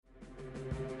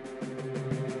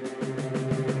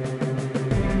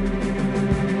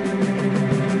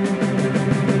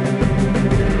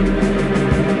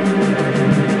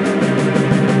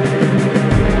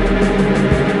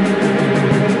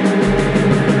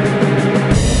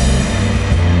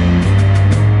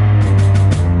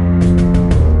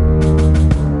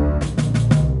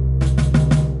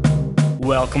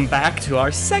welcome back to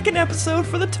our second episode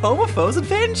for the Tomofo's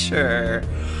adventure.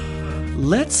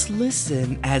 Let's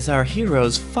listen as our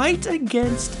heroes fight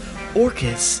against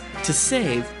Orcus to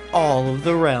save all of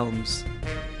the realms.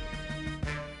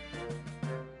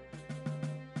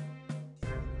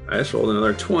 I just rolled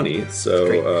another 20,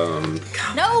 so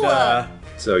Noah!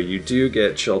 So you do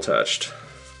get chill touched.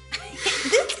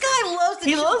 This guy loves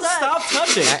He loves stop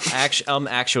touching.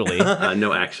 Actually,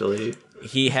 No, actually.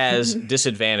 he has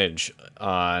disadvantage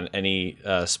on any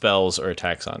spells or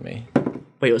attacks on me.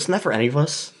 Wait, wasn't that for any of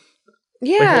us?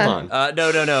 Yeah. Wait, hold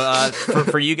on. No.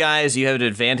 For you guys, you have an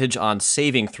advantage on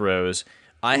saving throws.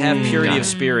 I have Purity of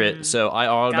Spirit, so I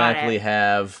automatically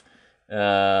have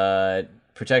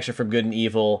protection from good and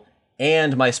evil,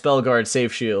 and my Spellguard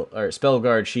save shield or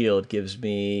Spellguard shield gives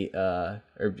me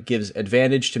gives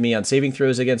advantage to me on saving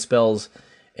throws against spells,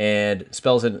 and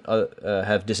spells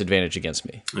have disadvantage against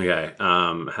me. Okay.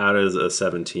 How does a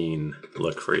 17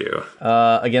 look for you?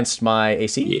 Against my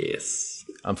AC? Yes.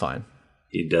 I'm fine.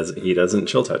 He doesn't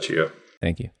chill touch you.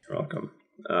 Thank you. You're welcome.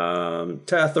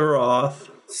 Tatharoth.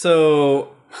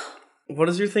 So, what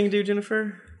does your thing do,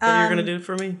 Jennifer? That you're going to do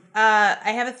for me? I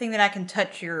have a thing that I can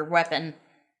touch your weapon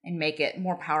and make it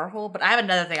more powerful, but I have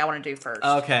another thing I want to do first.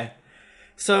 Okay.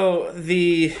 So,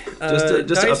 the Just to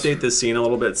update this scene a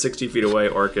little bit, 60 feet away,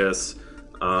 Orcus.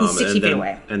 He's 60 feet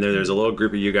away. And there's a little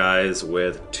group of you guys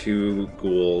with 2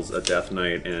 ghouls, a Death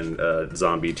Knight, and a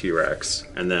zombie T-Rex.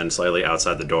 And then slightly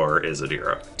outside the door is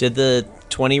Adira. Did the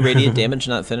 20 radiant damage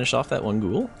not finish off that one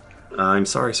ghoul? I'm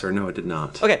sorry, sir. No, it did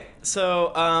not. Okay,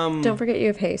 so Don't forget you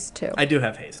have haste, too. I do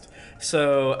have haste.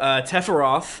 So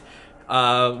Teferoth,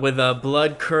 with a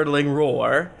blood-curdling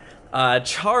roar,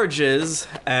 charges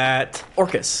at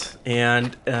Orcus.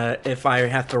 And if I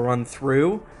have to run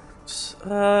through...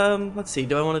 let's see,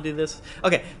 do I want to do this?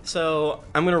 Okay, so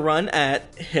I'm going to run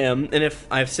at him, and if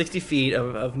I have 60 feet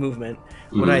of movement,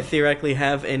 would I theoretically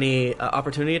have any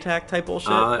opportunity attack type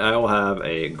bullshit? I will have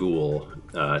a ghoul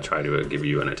try to give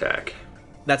you an attack.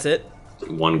 That's it?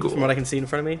 One ghoul. From what I can see in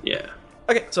front of me? Yeah.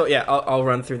 Okay, so yeah, I'll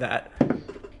run through that.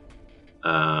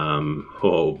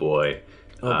 Oh boy.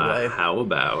 How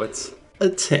about a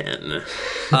 10?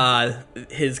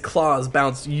 His claws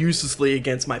bounce uselessly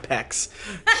against my pecs.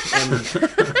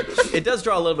 And it does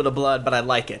draw a little bit of blood, but I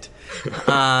like it.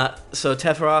 So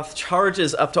Teferoth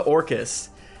charges up to Orcus,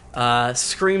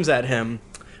 screams at him,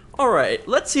 "Alright,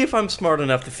 let's see if I'm smart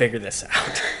enough to figure this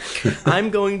out.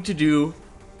 I'm going to do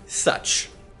such.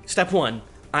 Step 1,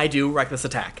 I do reckless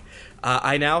attack.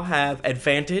 I now have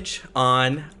advantage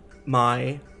on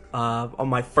my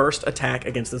first attack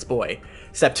against this boy.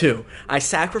 Step 2, I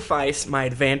sacrifice my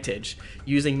advantage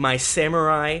using my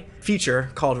samurai feature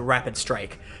called Rapid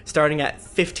Strike. Starting at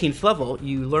 15th level,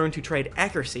 you learn to trade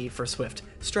accuracy for swift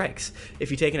strikes.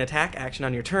 If you take an attack action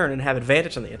on your turn and have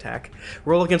advantage on the attack,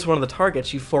 roll against one of the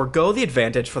targets, you forego the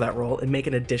advantage for that roll and make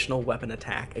an additional weapon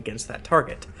attack against that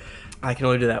target. I can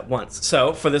only do that once.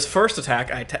 So for this first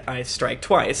attack, I strike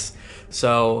twice.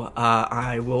 So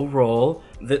I will roll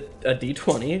a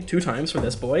d20 2 times for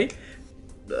this boy.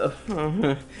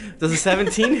 Does a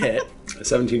 17 hit? A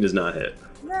 17 does not hit.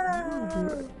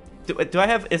 Do I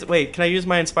have... Wait, can I use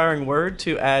my inspiring word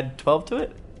to add 12 to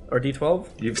it? Or d12?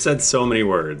 You've said so many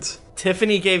words.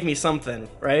 Tiffany gave me something,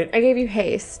 right? I gave you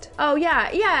haste. Oh,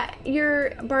 yeah,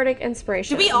 your bardic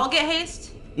inspiration. Did we all get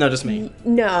haste? No, just me.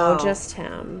 No, just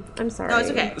him. I'm sorry. No, it's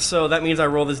okay. So that means I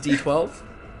roll this d12,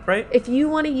 right? If you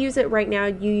want to use it right now,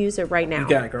 you use it right now. You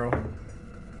got it, girl.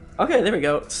 Okay, there we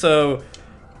go. So,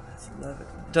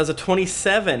 does a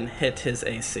 27 hit his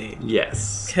AC?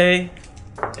 Yes. Okay.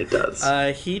 It does.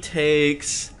 He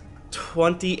takes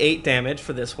 28 damage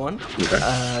for this one. Okay.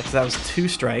 Because that was 2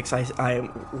 strikes. I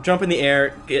jump in the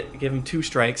air, give him 2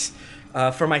 strikes.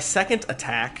 For my second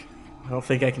attack, I don't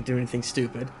think I can do anything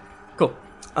stupid. Cool.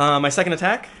 My second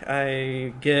attack,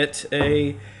 I get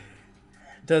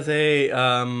does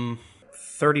a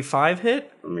 35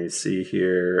 hit? Let me see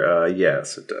here.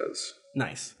 Yes, it does.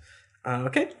 Nice.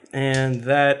 Okay, and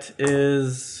that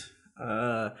is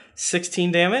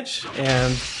 16 damage.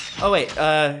 And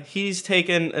he's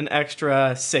taken an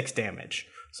extra 6 damage.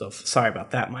 So sorry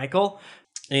about that, Michael.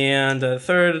 And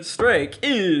third strike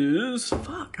is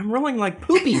I'm rolling like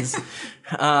poopies.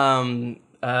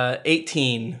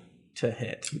 18 to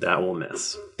hit. That will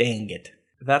miss. Dang it.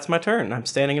 That's my turn. I'm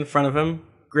standing in front of him,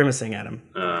 grimacing at him.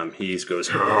 He goes,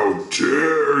 "How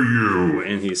dare you!"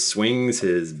 And he swings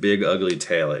his big ugly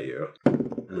tail at you.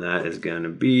 And that is going to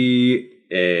be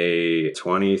a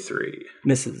 23.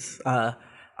 Misses.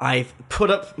 I put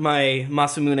up my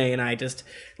Masamune and I just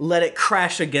let it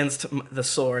crash against the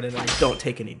sword, and I don't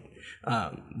take any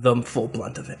the full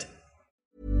blunt of it.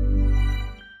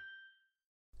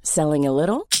 Selling a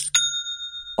little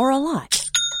or a lot?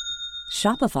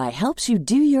 Shopify helps you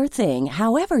do your thing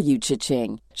however you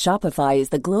cha-ching. Shopify is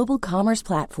the global commerce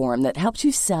platform that helps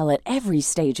you sell at every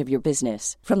stage of your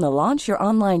business. From the launch your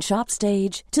online shop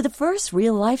stage to the first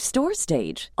real-life store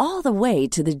stage, all the way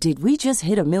to the did we just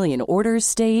hit a million orders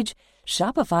stage.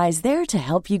 Shopify is there to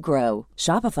help you grow.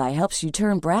 Shopify helps you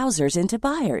turn browsers into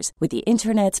buyers with the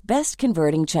internet's best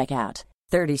converting checkout.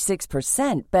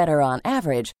 36% better on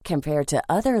average compared to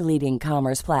other leading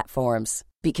commerce platforms.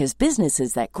 Because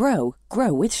businesses that grow,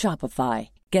 grow with Shopify.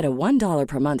 Get a $1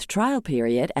 per month trial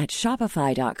period at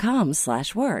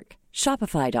shopify.com/work.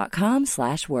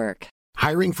 Shopify.com/work.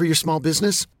 Hiring for your small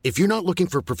business? If you're not looking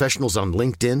for professionals on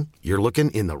LinkedIn, you're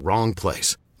looking in the wrong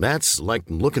place. That's like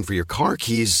looking for your car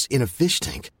keys in a fish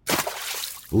tank.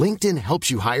 LinkedIn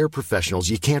helps you hire professionals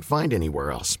you can't find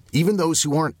anywhere else, even those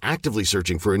who aren't actively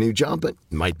searching for a new job but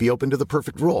might be open to the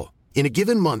perfect role. In a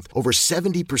given month, over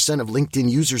 70% of LinkedIn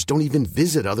users don't even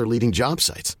visit other leading job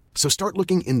sites. So start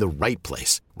looking in the right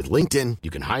place. With LinkedIn, you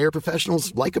can hire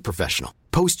professionals like a professional.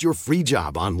 Post your free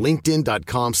job on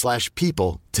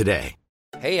linkedin.com/people today.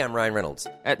 Hey, I'm Ryan Reynolds.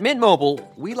 At Mint Mobile,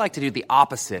 we like to do the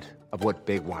opposite of what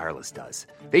Big Wireless does.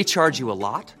 They charge you a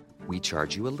lot, we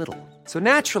charge you a little. So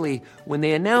naturally, when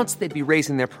they announced they'd be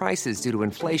raising their prices due to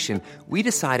inflation, we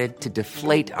decided to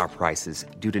deflate our prices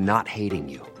due to not hating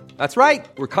you. That's right.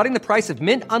 We're cutting the price of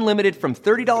Mint Unlimited from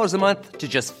 $30 a month to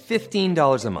just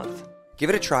 $15 a month. Give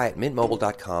it a try at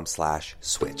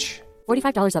mintmobile.com/switch.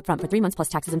 $45 up front for 3 months plus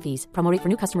taxes and fees. Promo rate for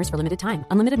new customers for limited time.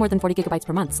 Unlimited more than 40 gigabytes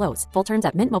per month. Slows full terms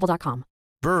at mintmobile.com.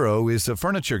 Burrow is a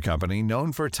furniture company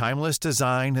known for timeless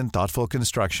design and thoughtful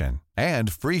construction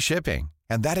and free shipping.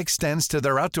 And that extends to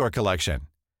their outdoor collection.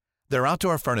 Their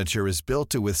outdoor furniture is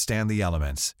built to withstand the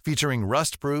elements, featuring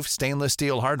rust-proof stainless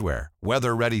steel hardware,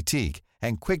 weather-ready teak,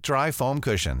 and quick-dry foam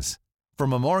cushions. For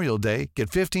Memorial Day,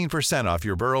 get 15% off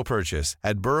your Burrow purchase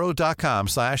at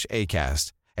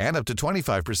burrow.com/acast and up to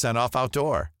 25% off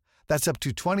outdoor. That's up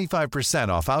to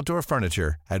 25% off outdoor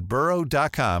furniture at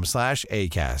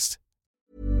burrow.com/acast.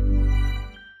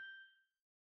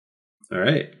 All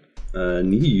right.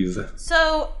 Neve.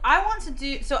 So I want to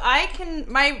do. So I can.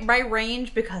 My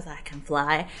range, because I can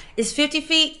fly, is 50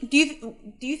 feet. Do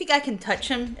you think I can touch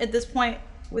him at this point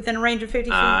within a range of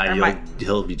 50 feet?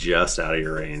 He'll be just out of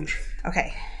your range.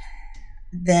 Okay.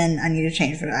 Then I need to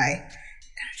change what I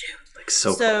gotta do. Like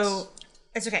so close.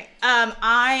 It's okay.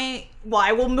 I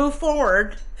will move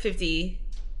forward 50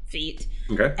 feet.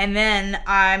 Okay. And then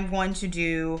I'm going to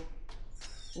do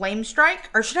Flame Strike,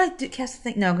 or should I cast the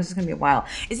thing? No, because it's gonna be a while.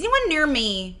 Is anyone near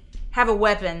me have a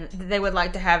weapon that they would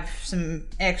like to have some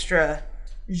extra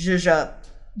zhuzh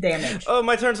damage? Oh,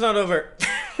 my turn's not over.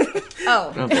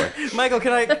 Oh boy. Michael,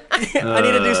 can I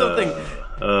need to do something.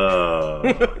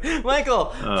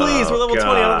 Michael, please, we're level 20.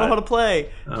 I don't know how to play.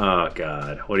 Oh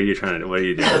God, what are you doing?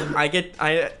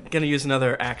 I'm gonna use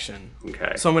another action.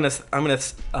 Okay. So I'm gonna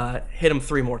hit him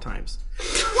 3 more times.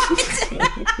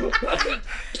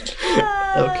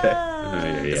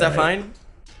 Okay. Is that fine?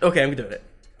 Okay, I'm doing it.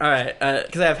 All right,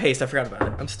 because I have haste. I forgot about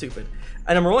it. I'm stupid.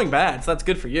 And I'm rolling bad, so that's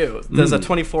good for you. There's a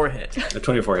 24 hit. A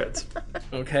 24 hits.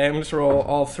 Okay, I'm just roll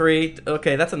all 3.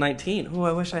 Okay, that's a 19. Ooh,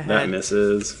 I wish I had. That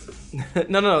misses.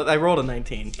 No, I rolled a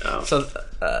 19. Oh.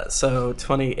 So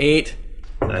 28.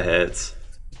 That hits.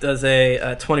 Does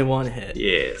a 21 hit?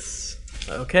 Yes.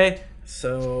 Okay,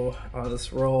 so I'll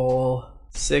just roll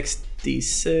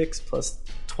 6d6 plus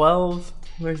 12.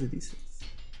 Where's the d6?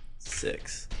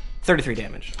 6. 33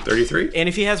 damage. 33? And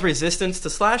if he has resistance to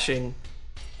slashing,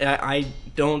 I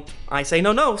say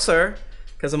no, sir,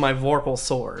 because of my Vorpal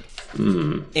sword.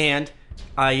 And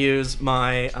I use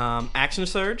my action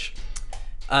surge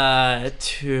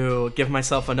to give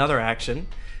myself another action.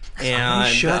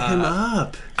 And shut him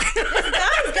up.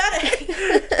 God's got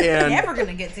it. Never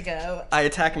gonna get to go. I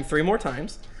attack him 3 more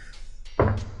times.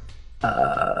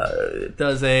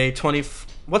 Does a 20...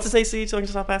 What's his AC, so I can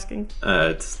stop asking?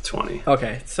 It's 20.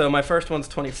 Okay, so my first one's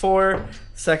 24.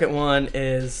 Second one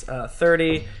is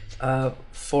 30.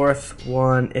 Fourth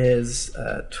one is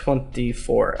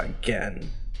 24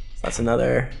 again. So that's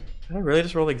another... Did I really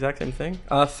just roll the exact same thing?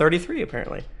 33,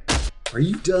 apparently. Are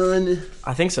you done?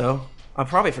 I think so. I'm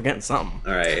probably forgetting something.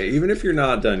 All right, even if you're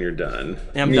not done, you're done.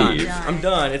 Yeah, I'm done. I'm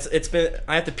done. It's been...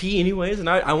 I have to pee anyways, and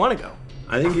I want to go.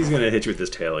 I think he's going to hit you with his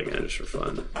tail again just for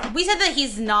fun. We said that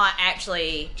he's not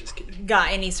actually got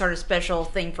any sort of special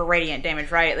thing for radiant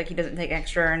damage, right? Like he doesn't take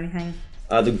extra or anything?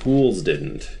 The ghouls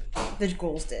didn't. The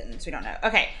ghouls didn't, so we don't know.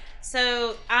 Okay,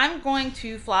 so I'm going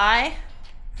to fly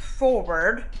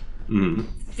forward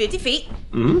 50 50 feet.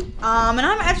 And I'm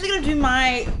actually going to do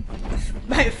my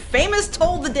famous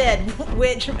Toll the Dead,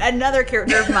 which another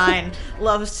character of mine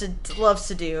loves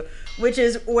to do, which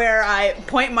is where I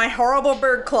point my horrible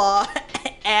bird claw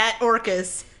at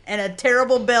Orcus, and a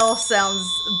terrible bell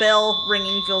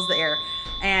ringing fills the air.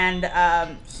 And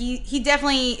he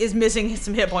definitely is missing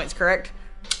some hit points, correct?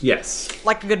 Yes.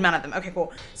 Like a good amount of them. Okay,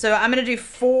 cool. So I'm going to do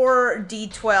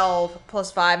 4d12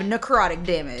 plus 5 necrotic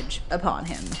damage upon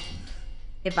him.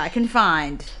 If I can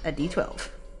find a d12.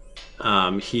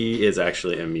 He is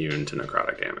actually immune to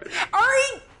necrotic damage.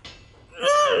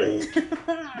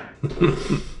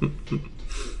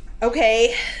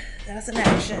 Okay, that's an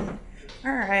action.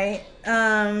 All right.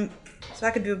 So I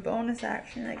could do a bonus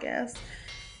action, I guess.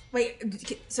 Wait,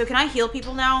 so can I heal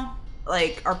people now?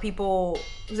 Like, are people...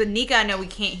 Was it Nika? I know we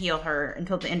can't heal her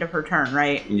until the end of her turn,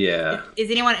 right? Yeah. Is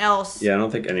anyone else... Yeah, I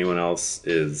don't think anyone else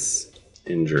is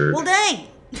injured. Well, dang!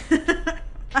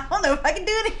 I don't know if I can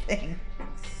do anything.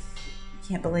 I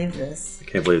can't believe this. I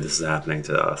can't believe this is happening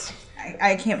to us.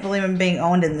 I can't believe I'm being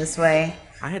owned in this way.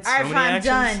 I had so many actions.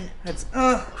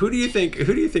 Done. Who do you think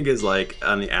is like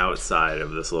on the outside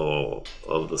of this little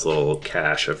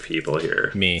cache of people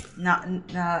here? Me. No,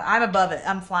 I'm above it.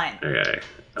 I'm flying. Okay.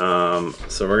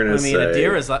 So we're gonna say.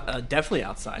 Adir is definitely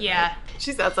outside. Yeah, right?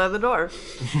 She's outside the door.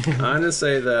 I'm gonna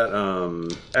say that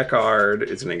Eckhard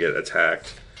is gonna get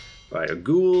attacked by a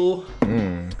ghoul.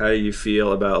 How do you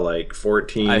feel about like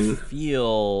 14? I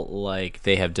feel like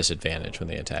they have disadvantage when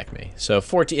they attack me. So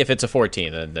 14. If it's a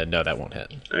 14, then no, that won't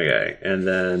hit. Okay, and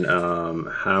then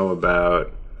how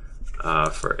about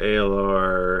for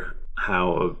Aelor?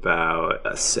 How about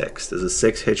a 6? Does a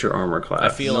 6 hit your armor class? I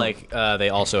feel like he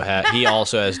also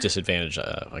has disadvantage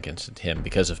against him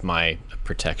because of my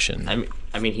protection.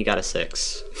 I mean, he got a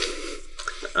 6.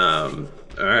 All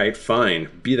right, fine.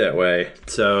 Be that way.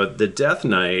 So the Death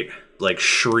Knight like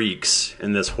shrieks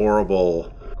in this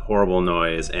horrible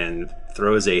noise and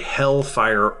throws a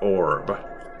hellfire orb,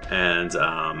 and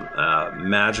a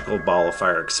magical ball of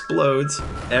fire explodes.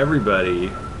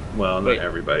 Everybody, well, not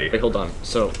everybody. Wait, hold on.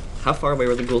 So how far away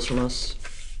were the ghouls from us?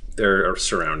 They're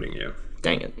surrounding you.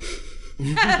 Dang it.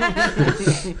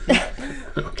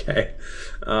 Okay.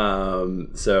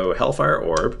 So hellfire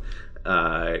orb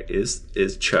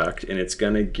is chucked, and it's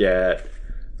gonna get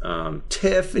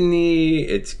Tiffany.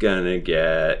 It's gonna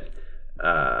get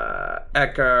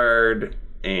Eckhard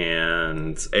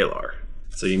and Alar.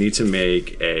 So you need to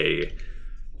make a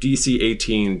DC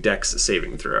 18 Dex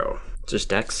saving throw. Just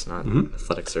Dex, not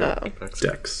athletics or Dex.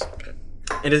 Dex. Okay.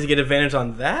 And does he get advantage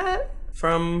on that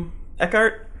from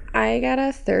Eckhart? I got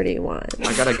a 31.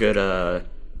 I got a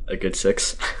good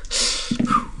 6.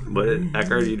 But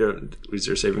Eckhart, you don't. Was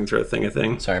your saving throw thing a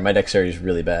thing? Sorry, my dexterity is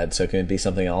really bad, so can it be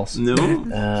something else?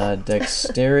 No.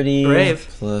 Dexterity Brave.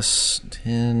 plus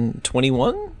 10,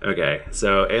 21? Okay,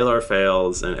 so Alar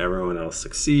fails and everyone else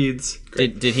succeeds.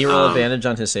 Did he roll advantage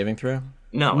on his saving throw?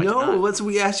 No,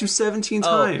 we asked you 17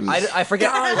 times. I forget.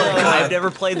 I've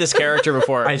never played this character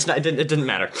before. It didn't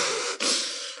matter.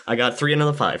 I got 3 and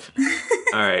another 5.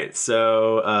 All right,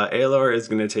 so Alar is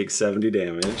going to take 70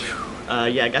 damage.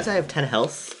 Yeah, guys, I have 10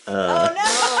 health. Oh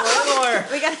no!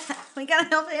 we gotta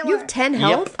help Alar. You have 10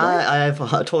 health? Yep, I have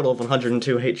a total of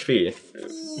 102 HP.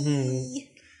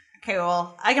 Okay,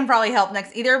 well, I can probably help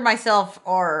next. Either myself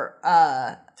or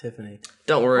Tiffany.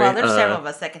 Don't worry. Well, there's several of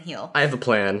us that can heal. I have a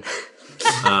plan.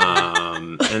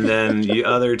 And then the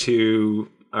other two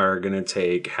are going to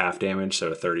take half damage,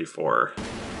 so 34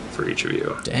 for each of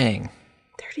you. Dang.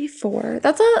 34.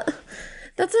 That's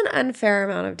an unfair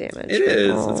amount of damage. It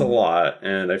is. It's a lot,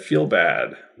 and I feel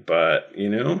bad, but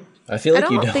I feel like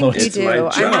you don't. I don't think you It's do. my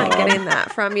I'm not job. getting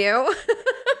that from you.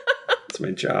 It's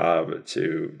my job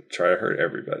to try to hurt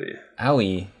everybody.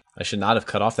 Owie. I should not have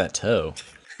cut off that toe.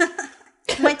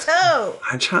 My toe.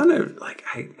 I'm trying to,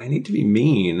 I need to be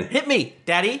mean. Hit me,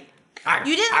 Daddy.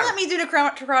 You didn't let me do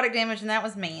necrotic damage, and that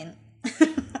was mean.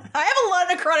 I have a lot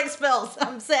of necrotic spells.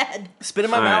 I'm sad. Spit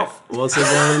in my All right. mouth. Well, so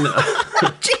then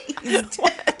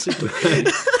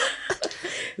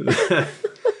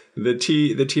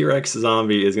the T-Rex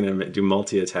zombie is going to do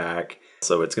multi-attack.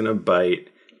 So it's going to bite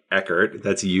Eckhart.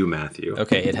 That's you, Matthew.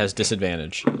 Okay, it has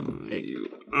disadvantage.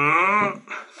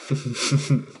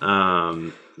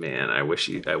 Man, I wish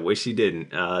he didn't.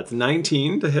 It's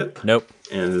 19 to hit. Nope.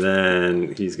 And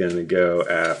then he's going to go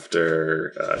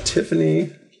after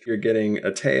Tiffany. You're getting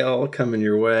a tail coming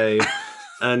your way.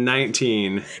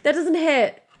 19. That doesn't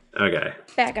hit. Okay.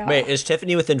 Back off. Wait, is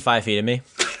Tiffany within 5 feet of me?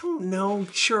 I don't know.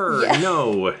 Sure. Yeah.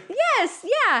 No. Yes.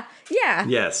 Yeah.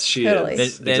 Yes, she Totally.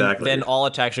 is. Exactly. Then all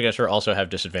attacks against her also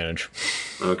have disadvantage.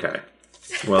 Okay.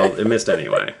 Well, it missed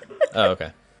anyway. Oh,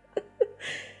 okay.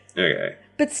 Okay.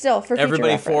 But still, for future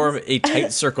Everybody reference. form a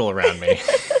tight circle around me.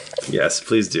 Yes,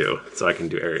 please do, so I can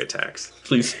do area attacks.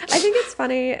 Please. I think it's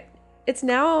funny. It's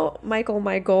now, Michael,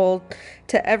 my goal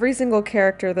to every single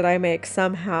character that I make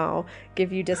somehow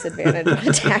give you disadvantage on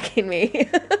attacking me.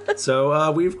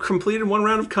 So we've completed one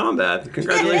round of combat.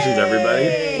 Congratulations,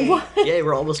 everybody. Yay,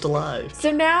 we're almost alive.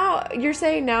 So now, you're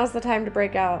saying now's the time to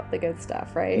break out the good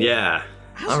stuff, right? Yeah.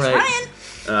 All right.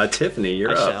 Tiffany, you're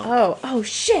I up. shall. Oh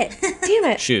shit. Damn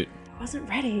it. Shoot. I wasn't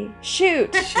ready.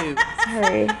 Shoot.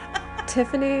 Sorry.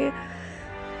 Tiffany,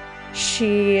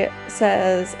 she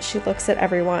says, she looks at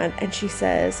everyone and she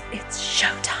says, it's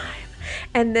showtime.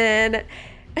 And then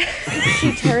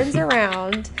she turns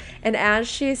around, and as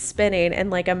she's spinning in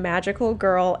like a magical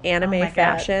girl anime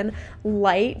fashion,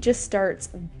 light just starts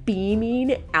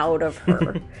beaming out of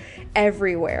her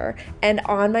everywhere. And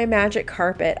on my magic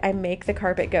carpet, I make the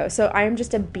carpet go. So I am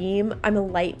just a beam. I'm a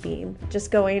light beam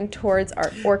just going towards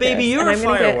our Orcus. Baby, you're a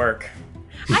firework.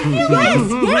 I feel like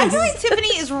I feel like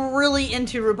Tiffany is really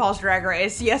into RuPaul's Drag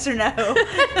Race. Yes or no?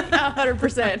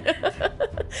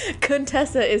 100%.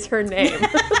 Contessa is her name.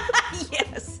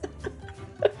 Yes.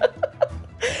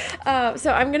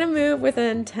 So I'm gonna move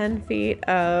within 10 feet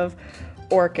of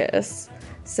Orcus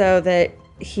so that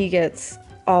he gets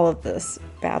all of this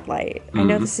bad light. I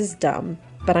know this is dumb,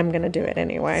 but I'm gonna do it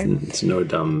anyway. It's no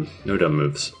dumb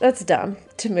moves. That's dumb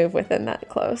to move within that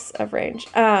close of range.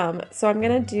 So I'm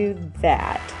gonna do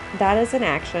that. That is an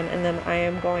action, and then I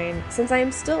am going, since I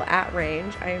am still at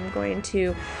range, I am going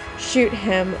to shoot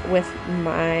him with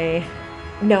my...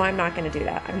 No, I'm not gonna do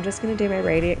that. I'm just gonna do my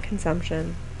radiant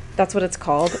consumption. That's what it's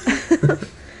called.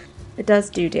 It does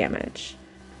do damage.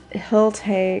 He'll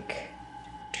take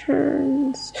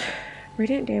turns.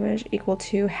 Radiant damage equal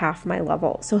to half my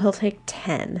level. So he'll take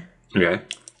 10. Okay.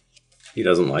 He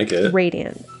doesn't like it.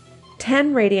 Radiant.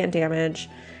 10 radiant damage.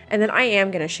 And then I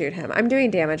am going to shoot him. I'm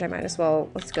doing damage. I might as well.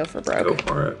 Let's go for broke. Go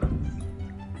for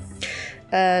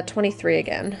it. 23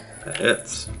 again. That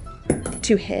hits.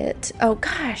 To hit. Oh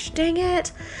gosh, dang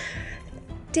it.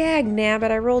 Dag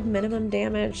nabbit, I rolled minimum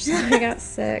damage, so I got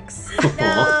 6.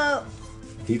 No.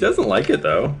 He doesn't like it,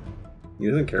 though. He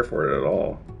doesn't care for it at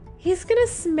all. He's gonna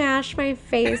smash my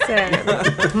face in.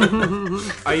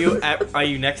 Are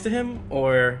you next to him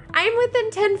or? I'm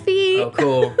within 10 feet. Oh,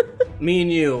 cool. Me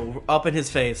and you up in his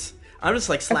face. I'm just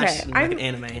like slashing like an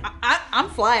anime. I'm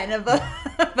flying above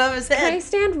his head. Can I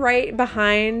stand right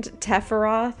behind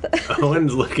Tefferoth?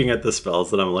 Owen's looking at the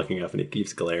spells that I'm looking up, and he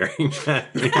keeps glaring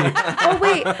at me. Oh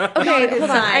wait, okay,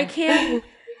 hold on.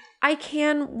 I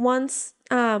can once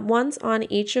on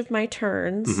each of my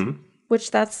turns,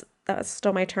 which that's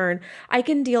still my turn. I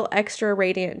can deal extra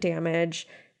radiant damage,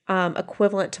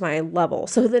 equivalent to my level.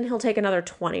 So then he'll take another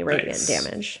 20 radiant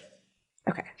damage.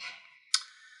 Okay.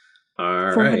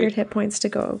 All 400 right. hit points to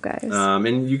go, guys.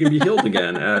 And you can be healed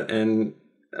again.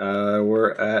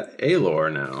 We're at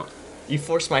Aelor now. You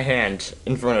force my hand.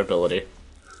 Invulnerability.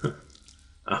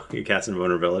 Oh, you cast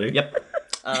invulnerability? Yep.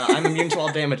 I'm immune to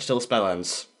all damage till the spell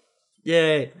ends.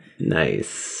 Yay.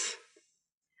 Nice.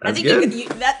 That's I think good.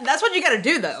 that's what you gotta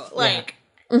do, though. Like,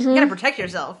 you gotta protect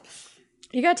yourself.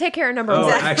 You gotta take care of number Oh,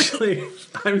 one. actually,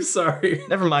 I'm sorry.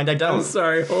 Never mind, I don't. I'm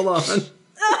sorry. Hold on.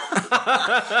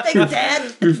 Thanks,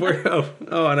 Dad.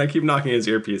 And I keep knocking his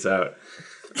earpiece out.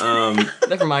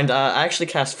 Never mind, I actually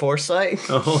cast Foresight.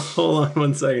 Oh, hold on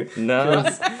 1 second. No.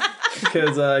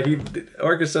 Because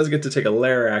Orcus does get to take a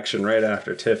lair action right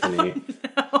after Tiffany.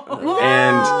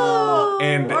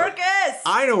 And Orcus!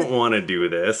 I don't want to do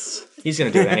this. He's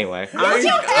gonna do it anyway.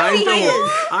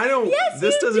 I don't. Yes,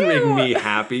 this doesn't make me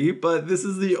happy, but this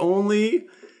is the only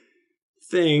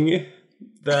thing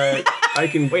that I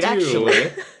can Wait, do.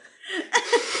 actually.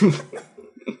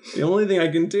 The only thing I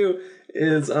can do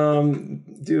is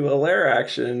do a lair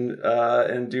action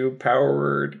and do power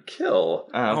word kill.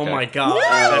 Oh my god.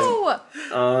 No!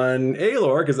 On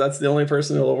Aelor, because that's the only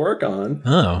person it'll work on.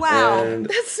 Oh. Wow. And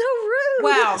That's so rude.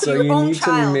 Wow. so your you own need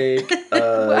child. to make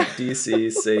a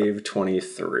DC save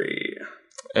 23.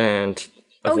 And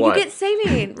Oh, what? you get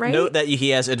saving, right? Note that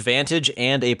he has advantage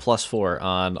and a +4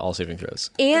 on all saving throws.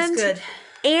 And That's good.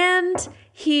 And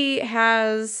he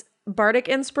has bardic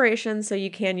inspiration, so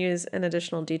you can use an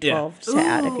additional d12 to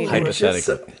add if you need.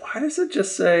 Hypothetically. Why does it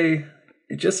just say?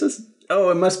 It just says. Oh,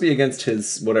 it must be against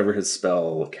his whatever his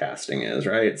spell casting is,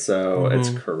 right? So it's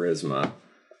charisma.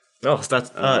 Oh, so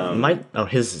that's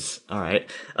his is all right.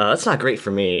 That's not great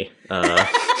for me. I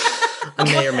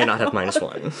may or may not have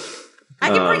 -1. I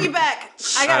can bring you back.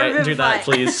 I got Alright, do that,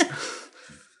 please.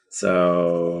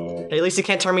 So Hey, at least he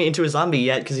can't turn me into a zombie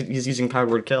yet because he's using power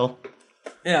word kill.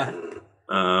 Yeah.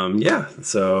 yeah.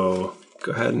 So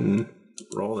go ahead and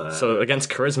roll that. So against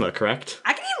charisma, correct?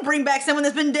 I can even bring back someone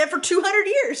that's been dead for 200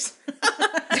 years.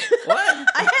 What?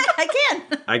 I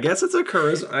can. I guess it's a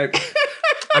charisma.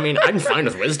 I mean, I'm fine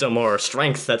with wisdom or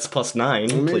strength. That's +9,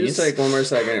 Let me please. just take one more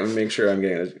second and make sure I'm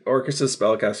getting it. Orcus'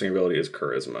 spellcasting ability is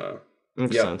charisma.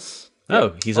 Makes sense.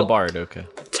 Oh, he's a bard. Okay.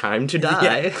 Time to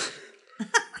die.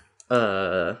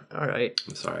 All right.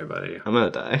 I'm sorry, buddy. I'm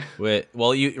gonna die. Wait,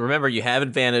 well, you remember you have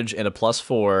advantage and a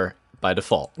 +4 by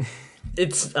default.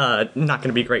 It's not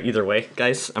gonna be great either way,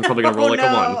 guys. I'm probably gonna roll like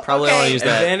a 1. Probably want to use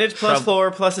that. Advantage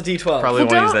 +4 plus a d12. Probably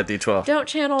want to use that d12. Don't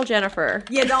channel Jennifer.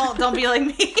 Yeah, don't be like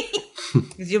me.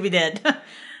 Because you'll be dead.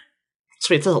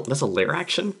 So wait, that's a lair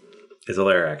action? It's a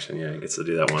lair action, yeah. He gets to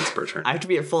do that once per turn. I have to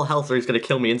be at full health or he's gonna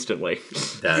kill me instantly.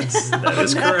 That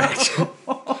is correct.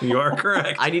 You are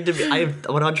correct. I have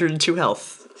 102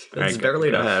 health. It's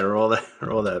barely go enough. ahead,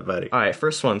 roll that, buddy. All right,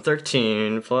 first one,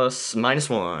 13 plus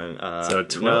 -1. So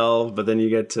 12, but then you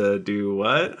get to do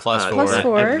what? +4.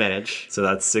 +4. I have advantage. So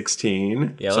that's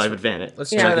 16. Yeah, So I let's, have advantage.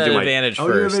 let's Yeah. try I that do my- advantage Oh,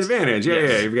 you have first. advantage.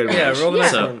 Yeah, you've got advantage. Yeah, roll the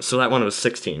next one. So that one was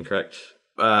 16, correct?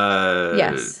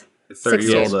 Yes. 30,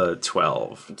 you 16. rolled a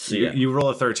 12. So, yeah. You roll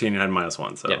a 13 and had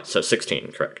 -1, so. Yeah, so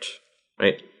 16, correct?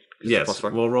 Right? Yes.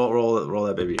 +4. We'll roll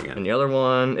that baby again. And the other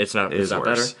one, it's not Is better.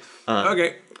 worse.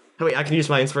 Okay. Oh, wait, I can use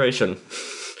my inspiration.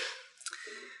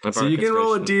 So you can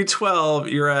roll a d12.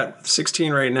 You're at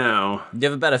 16 right now. You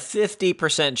have about a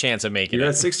 50% chance of making You're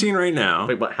it. at 16 right now.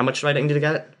 Wait, what? How much do I need to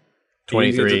get it?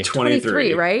 23. You get to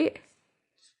 23, right?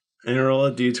 And roll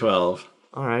a d12.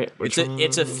 All right. It's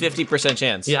a 50%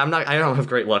 chance. Yeah, I don't have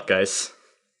great luck, guys.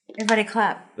 Everybody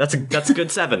clap. That's a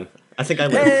good 7. I think I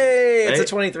live. Hey, it's a Right?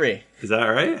 23. Is that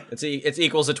right? It's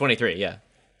equals to 23. Yeah.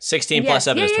 16 Yes. plus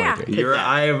 7 is Yeah, 23.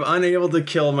 I am unable to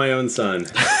kill my own son.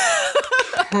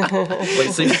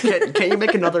 Wait, so can you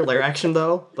make another lair action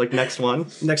though? Like next one?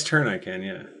 Next turn I can,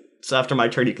 yeah. So after my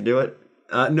turn, you can do it.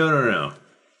 No. All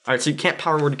right, so you can't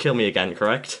power word to kill me again,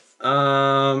 correct?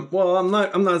 Well, I'm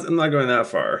not going that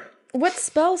far. What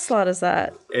spell slot is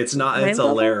that? It's not. Mind It's a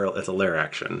level? lair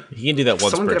action. You can do that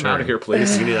once Someone per get him turn. out of here, You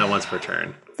please. can do that once per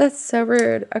turn. That's so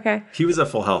rude. Okay. He was at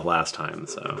full health last time,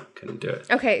 so couldn't do it.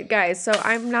 Okay, guys, so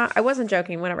I wasn't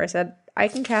joking whenever I said I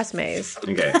can cast maze.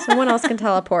 Okay. Someone else can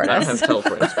teleport I don't us. have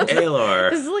teleport.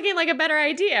 Aelor. This is looking like a better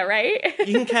idea, right?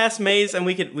 You can cast maze, and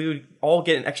we would all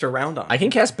get an extra round on. I can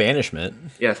cast banishment.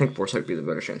 Yeah, I think foresight would be the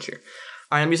better chance here.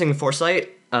 I'm using foresight.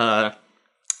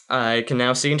 I can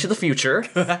now see into the future.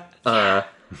 I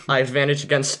have advantage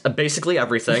against basically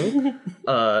everything,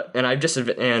 and I've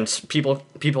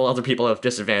other people have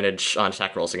disadvantage on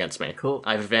attack rolls against me. Cool.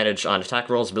 I have advantage on attack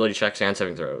rolls, ability checks, and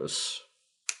saving throws.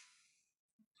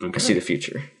 Okay. I see the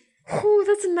future. Ooh,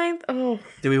 that's a 9th. Oh,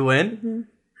 Do we win?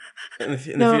 In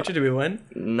the No. future, do we win?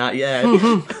 Not yet.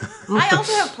 I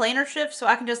also have planar shift, so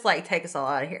I can just take us all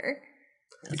out of here.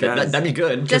 That'd be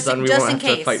good. Just- then we just won't in have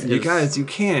to case. fight. You guys, you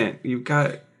can't. You've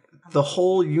got the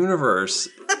whole universe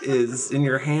is in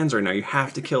your hands right now. You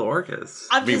have to kill Orcus.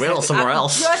 We will somewhere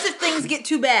else. Just if things get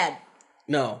too bad.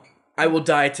 No. I will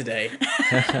die today.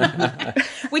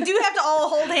 We do have to all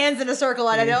hold hands in a circle,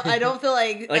 and I don't feel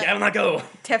like I will not go.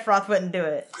 Tefroth wouldn't do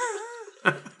it.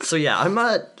 So yeah, I'm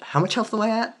at how much health am I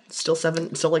at? Still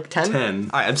 7? Still 10? 10.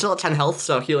 All right, I'm still at 10 health,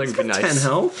 so healing would be nice. 10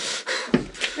 health?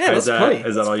 Yeah, Is that's plenty.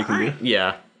 that all you can do?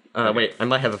 Yeah. Wait, I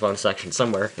might have a bonus action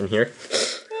somewhere in here.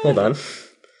 Hold on.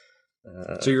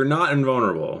 So you're not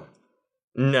invulnerable.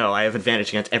 No, I have advantage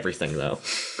against everything though,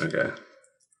 Okay.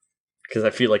 because I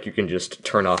feel like you can just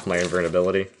turn off my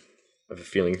invulnerability. I have a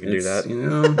feeling you can do that. You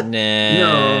know,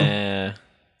 Nah.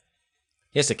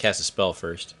 He has to cast a spell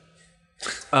first.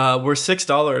 We're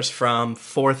 $6 from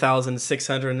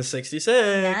 4,666.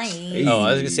 Nice. Oh,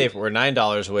 I was gonna say we're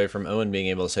 $9 away from Owen being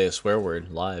able to say a swear word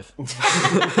live. is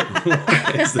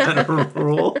that a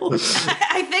rule?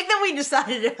 I think that we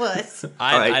decided it was.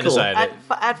 I decided it.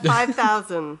 At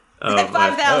 5,000. At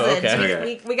 5,000.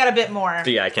 okay. We got a bit more.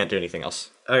 But yeah, I can't do anything else.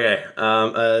 Okay.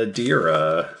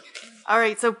 Adira. All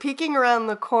right, so peeking around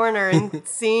the corner and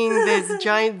seeing this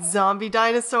giant zombie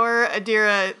dinosaur,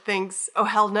 Adira thinks, "Oh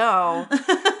hell no!"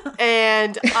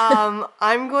 And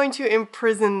I'm going to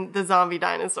imprison the zombie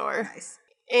dinosaur. Nice.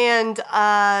 And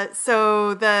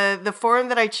so the form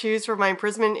that I choose for my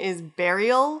imprisonment is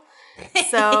burial.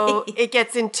 So it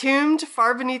gets entombed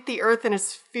far beneath the earth in a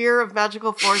sphere of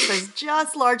magical force that's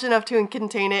just large enough to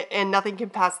contain it, and nothing can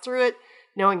pass through it.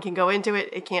 No one can go into it.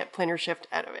 It can't planar shift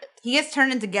out of it. He gets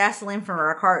turned into gasoline from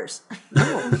our cars.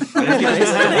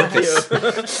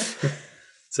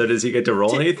 So does he get to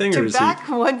roll anything, or To does back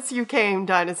once you came,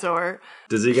 dinosaur.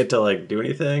 does he get to do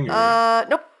anything? Or?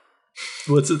 Nope.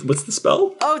 What's the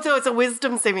spell? Oh, so it's a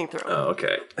wisdom saving throw. Oh,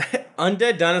 okay.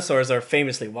 Undead dinosaurs are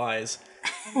famously wise.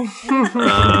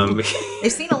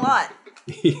 They've seen a lot.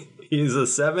 He's a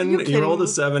 7. He rolled a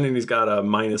 7 and he's got a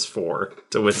 -4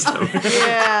 to wisdom.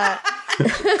 Yeah.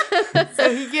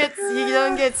 So he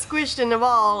don't get squished in the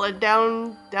ball and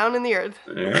down in the earth.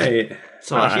 All right.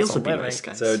 So heals would be nice,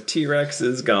 guys. So T-Rex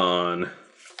is gone.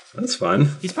 That's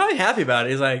fun. He's probably happy about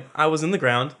it. He's like, I was in the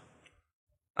ground.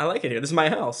 I like it here. This is my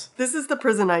house. This is the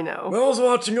prison I know. I was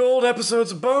watching old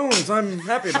episodes of Bones. I'm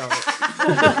happy about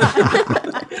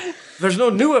it. There's no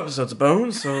new episodes of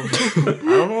Bones, so I don't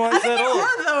know why I said There old.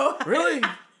 are, though. Really?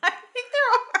 I think there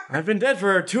are. I've been dead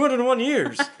for 201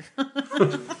 years. And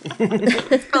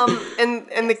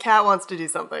the cat wants to do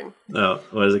something. Oh,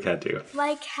 what does the cat do?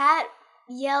 My cat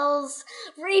yells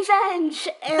revenge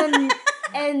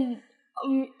and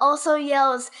also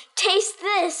yells taste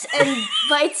this and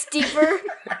bites deeper.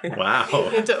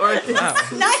 Wow. Into Orcus. Wow.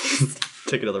 Nice.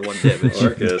 Take another 1 damage.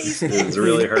 Orcus is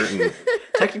really hurting.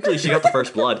 Technically, she got the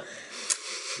first blood.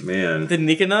 Man. Did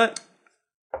Nika not?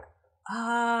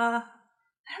 I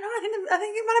don't know. I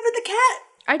think it might have been the cat.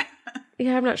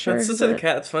 I'm not sure. Since the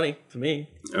cat, it's funny to me.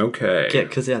 Okay. Yeah,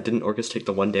 because didn't Orcus take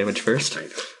the 1 damage first?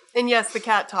 And yes, the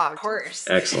cat talked. Of course.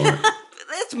 Excellent.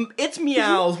 Its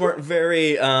meows weren't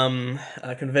very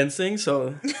convincing,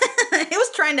 so It was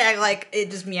trying to act like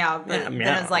it just meowed, but Yeah, then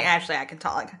meow. it's like, actually, I can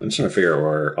talk. I'm just trying to figure out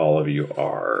where all of you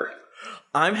are.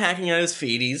 I'm hacking at his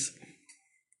feeties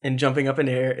and jumping up in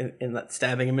the air and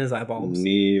stabbing him in his eyeballs.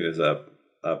 Neve is up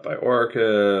by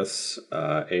Orcus.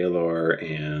 Aelor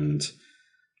and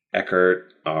Eckert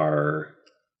are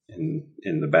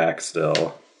in the back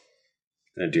still.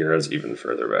 And Adira's even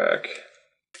further back.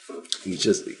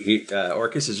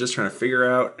 Orcus is just trying to figure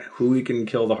out who he can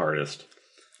kill the hardest.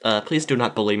 Please do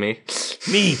not bully me.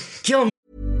 Me! Kill me!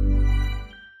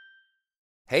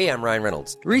 Hey, I'm Ryan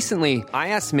Reynolds. Recently, I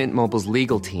asked Mint Mobile's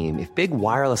legal team if big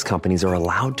wireless companies are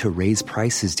allowed to raise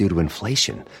prices due to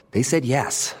inflation. They said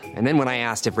yes. And then when I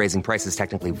asked if raising prices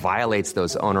technically violates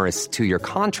those onerous 2-year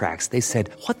contracts, they said,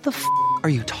 "What the f*** are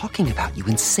you talking about, you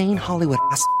insane Hollywood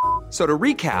ass?" So to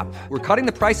recap, we're cutting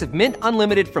the price of Mint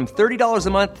Unlimited from $30 a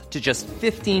month to just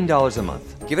 $15 a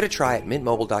month. Give it a try at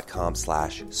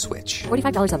mintmobile.com/switch.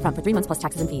 $45 up front for 3 months plus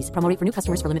taxes and fees. Promo rate for new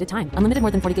customers for limited time. Unlimited more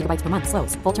than 40 gigabytes per month.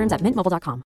 Slows full terms at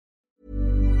mintmobile.com.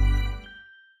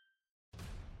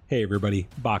 Hey everybody,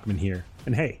 Bachman here.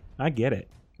 And hey, I get it.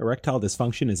 Erectile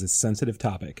dysfunction is a sensitive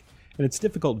topic, and it's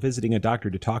difficult visiting a doctor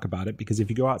to talk about it because if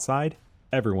you go outside,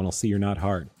 everyone will see you're not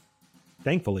hard.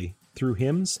 Thankfully, through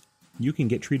HIMS, you can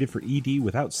get treated for ED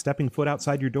without stepping foot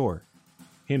outside your door.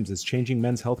 HIMS is changing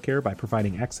men's healthcare by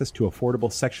providing access to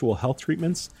affordable sexual health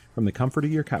treatments from the comfort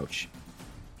of your couch.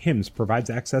 HIMS provides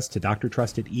access to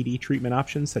doctor-trusted ED treatment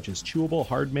options such as chewable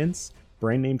hard mints,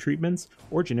 brand name treatments,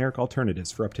 or generic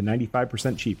alternatives for up to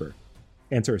 95% cheaper.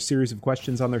 Answer a series of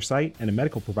questions on their site, and a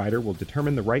medical provider will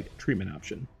determine the right treatment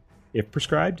option. If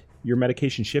prescribed, your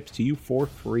medication ships to you for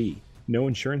free, no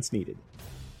insurance needed.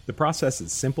 The process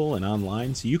is simple and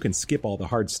online, so you can skip all the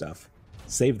hard stuff.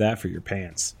 Save that for your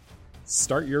pants.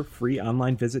 Start your free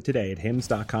online visit today at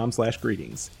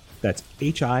hims.com/greetings. That's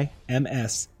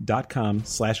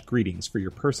HIMS.com/greetings for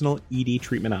your personal ED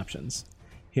treatment options.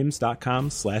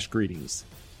 hims.com/greetings.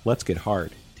 Let's get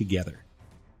hard together.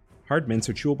 Hard mints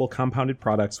are chewable compounded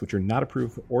products which are not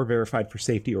approved or verified for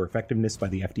safety or effectiveness by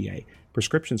the FDA.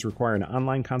 Prescriptions require an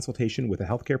online consultation with a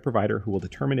healthcare provider who will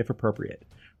determine if appropriate.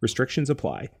 Restrictions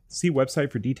apply. See website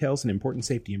for details and important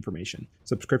safety information.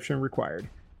 Subscription required.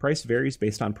 Price varies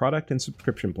based on product and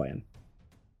subscription plan.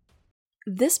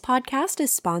 This podcast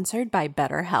is sponsored by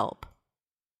BetterHelp.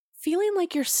 Feeling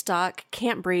like you're stuck,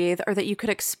 can't breathe, or that you could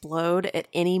explode at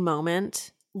any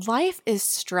moment? Life is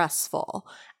stressful.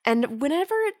 And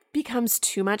whenever it becomes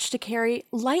too much to carry,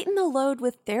 lighten the load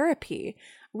with therapy.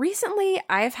 Recently,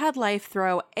 I've had life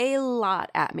throw a lot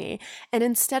at me, and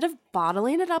instead of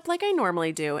bottling it up like I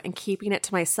normally do and keeping it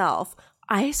to myself,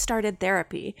 I started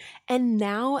therapy, and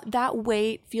now that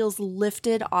weight feels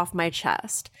lifted off my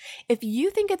chest. If you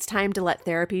think it's time to let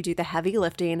therapy do the heavy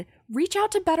lifting, reach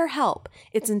out to BetterHelp.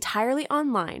 It's entirely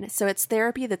online, so it's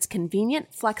therapy that's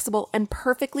convenient, flexible, and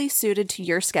perfectly suited to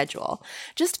your schedule.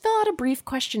 Just fill out a brief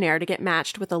questionnaire to get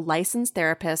matched with a licensed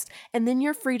therapist, and then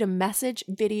you're free to message,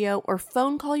 video, or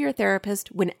phone call your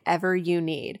therapist whenever you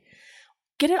need.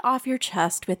 Get it off your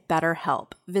chest with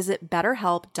BetterHelp. Visit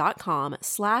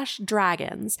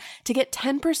betterhelp.com/dragons to get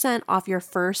 10% off your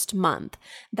first month.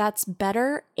 That's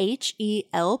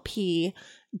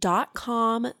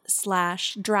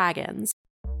betterhelp.com/dragons.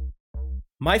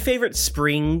 My favorite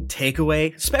spring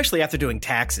takeaway, especially after doing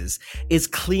taxes, is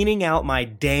cleaning out my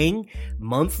dang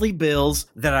monthly bills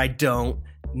that I don't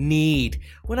need.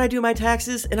 When I do my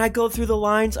taxes and I go through the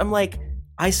lines, I'm like,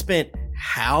 I spent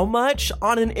how much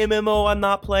on an MMO I'm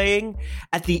not playing?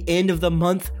 At the end of the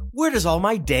month, where does all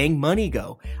my dang money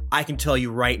go? I can tell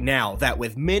you right now that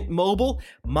with Mint Mobile,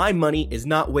 my money is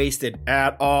not wasted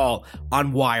at all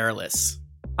on wireless.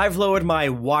 I've lowered my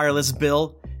wireless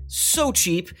bill so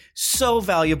cheap, so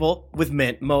valuable with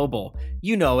Mint Mobile.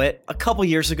 You know it. A couple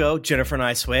years ago, Jennifer and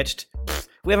I switched.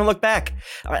 We haven't looked back.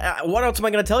 What else am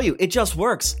I going to tell you? It just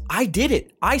works. I did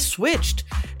it. I switched.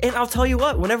 And I'll tell you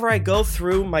what, whenever I go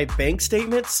through my bank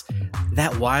statements,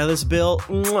 that wireless bill,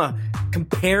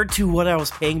 compared to what I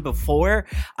was paying before,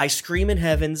 I scream in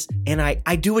heavens and I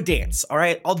do a dance, all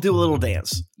right? I'll do a little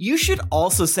dance. You should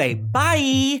also say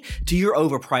bye to your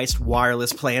overpriced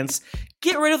wireless plans.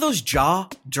 Get rid of those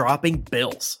jaw-dropping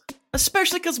bills,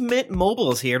 especially because Mint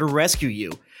Mobile is here to rescue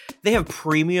you. They have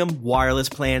premium wireless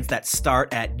plans that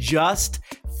start at just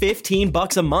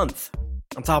 $15 a month.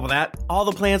 On top of that, all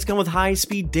the plans come with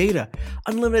high-speed data,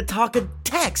 unlimited talk and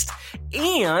text,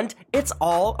 and it's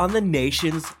all on the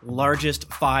nation's largest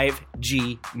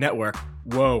 5G network.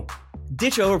 Whoa.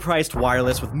 Ditch overpriced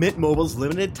wireless with Mint Mobile's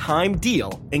limited time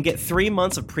deal and get 3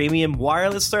 months of premium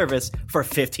wireless service for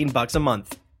 $15 a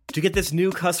month. To get this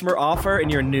new customer offer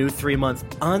and your new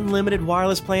 3-month unlimited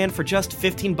wireless plan for just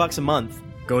 $15 a month,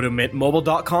 go to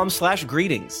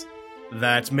mintmobile.com/greetings.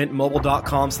 That's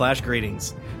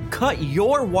mintmobile.com/greetings. Cut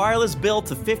your wireless bill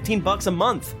to $15 a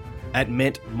month at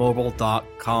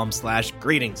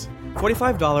mintmobile.com/greetings.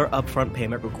 $45 upfront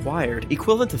payment required,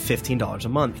 equivalent to $15 a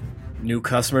month. New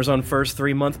customers on first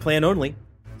 3-month plan only.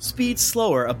 Speed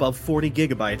slower above 40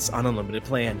 gigabytes on unlimited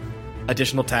plan.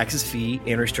 Additional taxes, fee,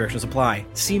 and restrictions apply.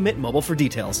 See Mint Mobile for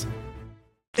details.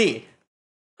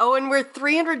 Oh, and we're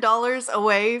 $300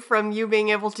 away from you being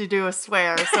able to do a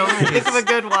swear. So think of a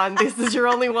good one. This is your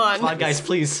only one. Come on, guys,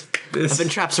 please. I've been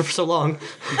trapped for so long.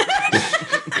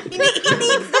 He needs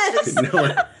this.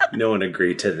 No one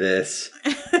agreed to this.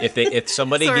 If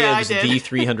somebody Sorry, gives I did. the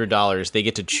 $300, they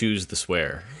get to choose the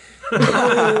swear.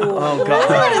 Oh,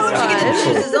 God. He gets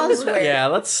to choose his own swear. Yeah,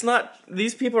 let's not...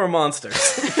 These people are monsters.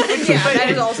 Yeah, that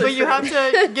is also But you true. have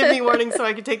to give me warning so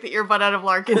I can take the earbud out of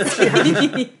Larkin's ear.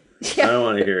 I don't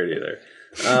want to hear it either.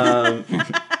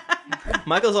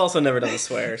 Michael's also never done a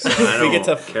swear, so I if we don't get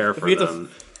to care for if we get them.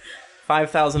 to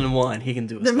 5,001, he can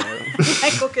do a swear.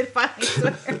 Michael could finally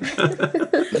swear.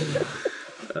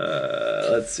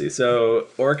 Let's see. So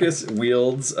Orcus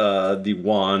wields the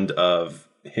wand of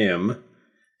him,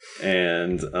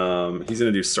 and he's going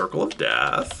to do Circle of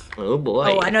Death. Oh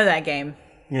boy. Oh, I know that game.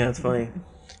 Yeah, it's funny.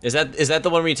 Is that the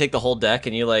one where you take the whole deck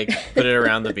and you like put it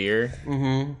around the beer?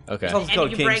 Mm-hmm. Okay. It's also And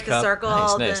called you King's break the Cup.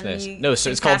 circle. Nice. then No, so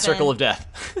you it's called tap Circle in. of Death.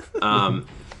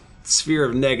 Sphere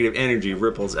of negative energy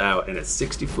ripples out in a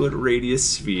 60-foot radius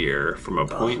sphere from a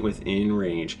point within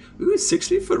range. Ooh,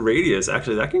 60-foot radius.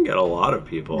 Actually, that can get a lot of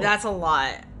people. That's a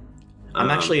lot. I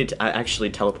actually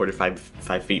teleported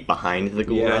five feet behind the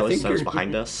ghoul Yeah, I that think was you're-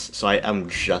 behind us, so I'm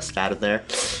just out of there.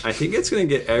 I think it's going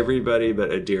to get everybody but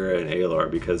Adira and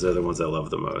Alar because they're the ones I love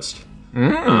the most.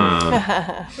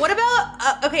 What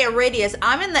about a radius?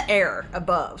 I'm in the air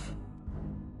above.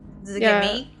 Does it get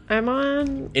me? I'm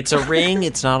on. It's a ring.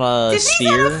 It's not a Disney's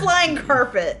sphere. on a flying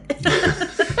carpet.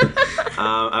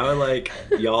 I would like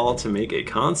y'all to make a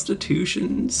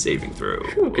Constitution saving throw.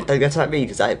 That's not me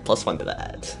because I have +1 to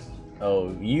that.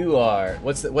 Oh, you are.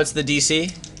 What's the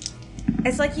DC?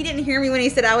 It's like he didn't hear me when he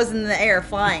said I was in the air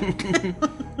flying.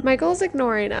 Michael's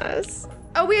ignoring us.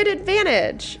 Oh, we had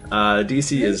advantage.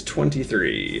 DC is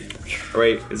 23.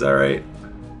 Wait, is that right?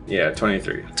 Yeah,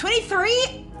 23.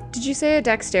 23? Did you say a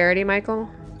dexterity, Michael?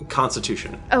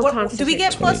 Constitution. Oh, What, do Constitution. we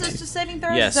get pluses to saving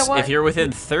throws? Yes. Is that what? If you're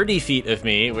within 30 feet of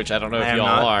me, which I don't know I if am y'all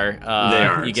not. are, They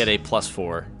aren't. you get a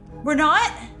 +4 We're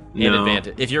not? and No.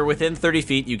 advantage. If you're within 30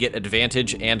 feet, you get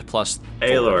advantage and +4.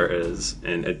 Alar is,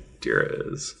 and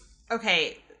Adira is.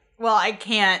 Okay. Well, I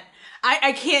can't.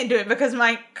 I can't do it because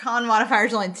my con modifier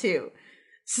is only 2.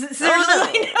 So there's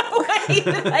really no way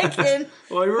that I can.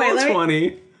 Well, you Wait, rolled let me-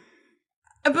 20.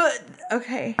 But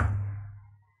okay.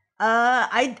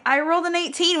 I rolled an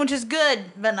 18, which is good,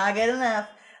 but not good enough.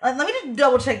 Let me just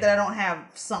double check that I don't have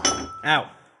some. Ow.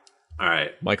 All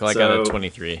right. Michael, I got a So,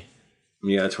 23.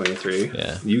 You got a 23?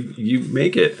 Yeah. You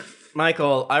make it.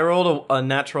 Michael, I rolled a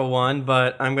natural 1,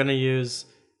 but I'm going to use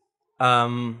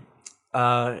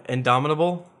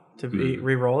Indomitable to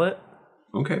re-roll it.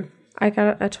 Okay. I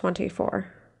got a 24.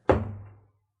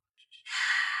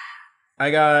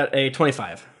 I got a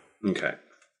 25. Okay.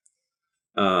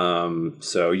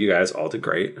 So you guys all did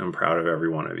great. I'm proud of every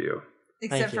one of you.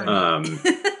 Except for me.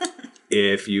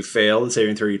 If you fail the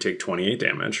saving throw, you take 28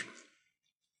 damage.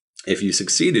 If you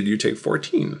succeeded, you take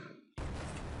 14.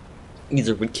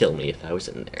 Either would kill me if I was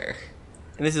in there.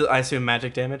 And this is, I assume,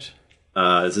 magic damage?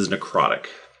 This is necrotic.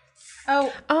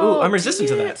 Oh, Ooh, I'm resistant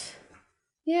to that.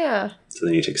 Yeah. So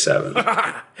then you take 7.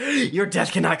 Your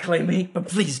death cannot claim me, but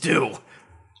please do.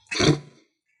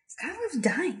 Skylar's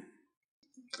dying.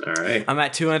 All right. I'm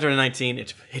at 219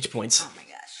 hit points. Oh my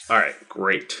gosh. All right,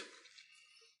 great.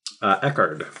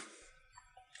 Eckhard.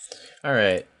 All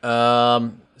right.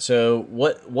 So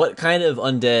what kind of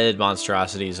undead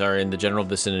monstrosities are in the general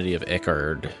vicinity of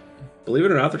Eckhard? Believe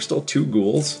it or not, there's still 2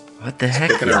 ghouls. What the heck?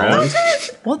 Kicking around.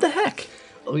 What the heck?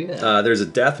 Oh yeah. There's a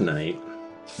Death Knight.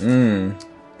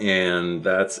 And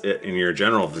that's it in your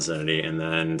general vicinity. And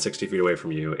then 60 feet away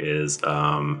from you is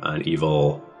an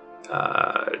evil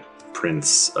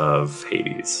prince of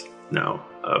Hades. No,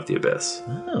 of the Abyss.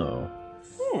 Oh.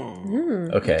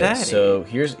 Okay, Daddy. So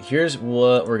here's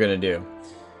what we're gonna do.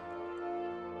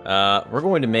 We're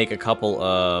going to make a couple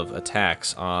of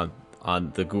attacks on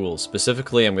the ghouls.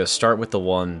 Specifically, I'm going to start with the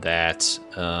one that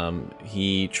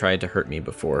he tried to hurt me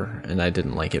before, and I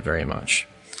didn't like it very much.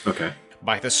 Okay.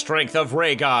 By the strength of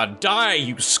Rhaegar, die,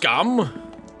 you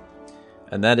scum!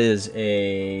 And that is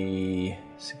a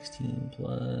 16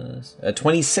 plus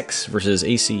 26 versus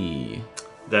AC.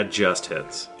 That just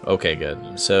hits. Okay,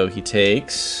 good. So he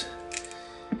takes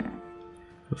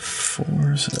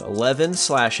 11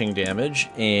 slashing damage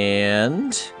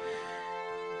and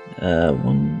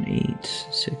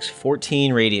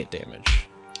 14 radiant damage.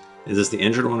 Is this the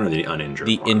injured one or the uninjured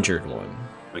one? The injured one.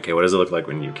 Okay, what does it look like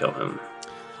when you kill him?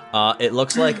 It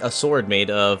looks like a sword made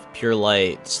of pure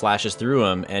light slashes through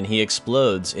him, and he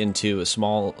explodes into a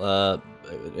small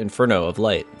inferno of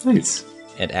light. Nice.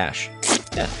 And ash.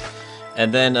 Yeah.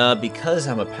 And then because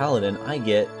I'm a paladin, I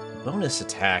get bonus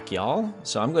attack, y'all.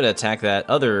 So I'm going to attack that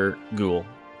other ghoul.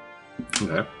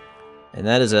 Okay. And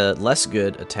that is a less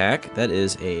good attack. That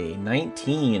is a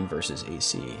 19 versus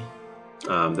AC.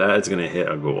 That is going to hit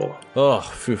a ghoul. Oh,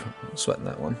 phew, I'm sweating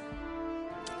that one.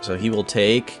 So he will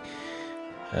take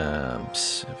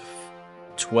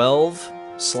 12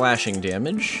 slashing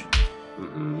damage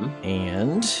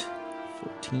and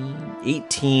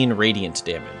 18 radiant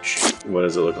damage. What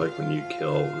does it look like when you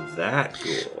kill that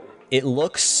ghoul? It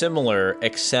looks similar,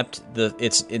 except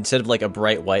it's instead of like a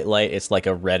bright white light, it's like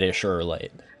a reddish-er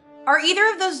light. Are either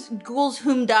of those ghouls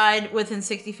whom died within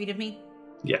 60 feet of me?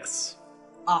 Yes.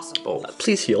 Awesome. Both.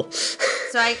 Please heal. So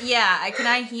can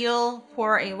I heal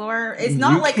poor Alor? It's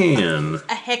not you like can.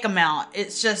 a heck amount.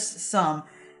 It's just some.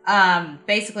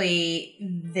 Basically,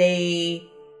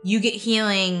 you get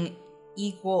healing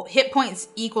hit points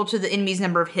equal to the enemy's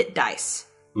number of hit dice.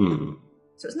 Hmm.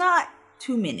 So it's not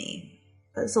too many,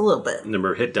 but it's a little bit.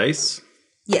 Number of hit dice?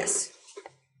 Yes.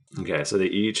 Okay, so they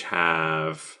each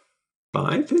have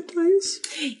 5 hit dice?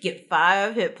 Get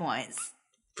 5 hit points.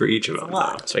 For each of them. a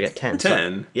lot. So I get 10.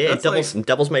 10? Yeah, That's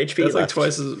doubles my HP. That's like left.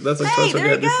 twice what I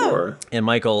there got you go. before. And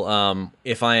Michael,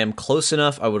 if I am close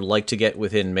enough, I would like to get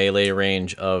within melee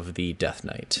range of the Death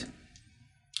Knight.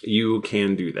 You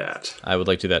can do that. I would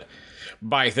like to do that.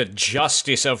 By the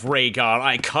justice of Rhaegar,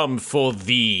 I come for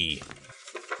thee.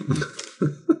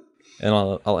 And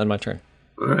I'll end my turn.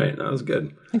 All right, that was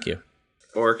good. Thank you.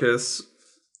 Orcus,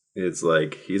 it's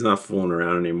like he's not fooling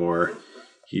around anymore.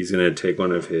 He's going to take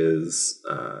one of his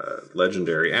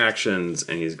legendary actions,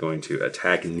 and he's going to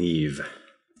attack Neve.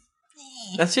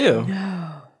 That's you.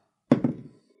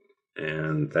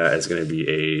 And that is going to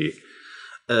be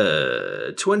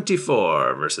a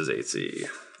 24 versus AC.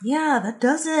 Yeah, that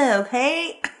does it,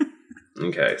 okay?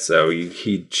 Okay, so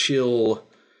he chill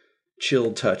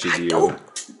touches you. I don't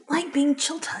like being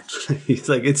chill touched. He's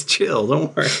like, it's chill,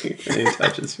 don't worry. And he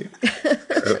touches you.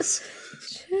 Gross.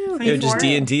 Yo, just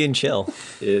D&D and chill.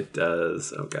 It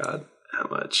does, oh god, how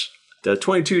much? It does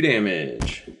 22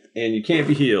 damage, and you can't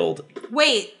be healed.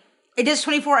 Wait, it does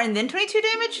 24 and then 22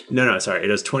 damage? No, sorry, it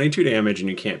does 22 damage and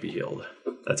you can't be healed.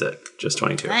 That's it, just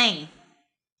 22. Dang.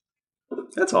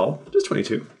 That's all, just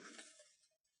 22.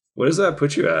 What does that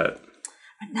put you at?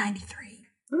 I'm at 93.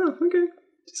 Oh, okay. It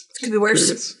could be worse.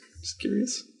 Just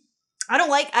curious. I don't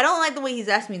like the way he's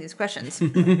asking me these questions.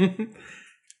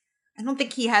 I don't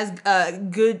think he has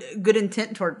good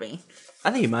intent toward me.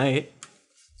 I think he might.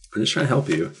 I'm just trying to help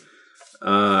you.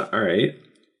 All right.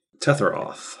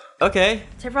 Tetheroth. Okay.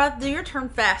 Tefroth, do your turn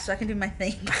fast so I can do my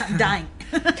thing. I'm dying.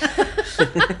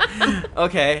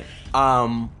 Okay.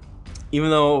 Even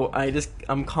though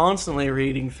I'm constantly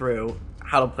reading through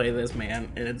how to play this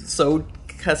man, and it's so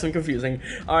That's some confusing.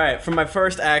 All right, for my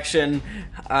first action,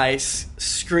 I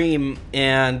scream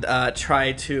and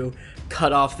try to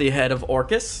cut off the head of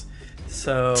Orcus.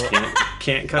 So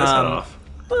can't cut his head off.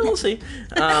 Well, we'll see.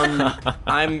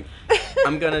 I'm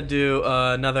gonna do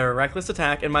another reckless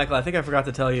attack, and Michael, I think I forgot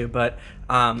to tell you, but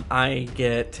I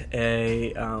get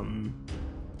a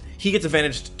he gets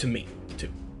advantage to me too.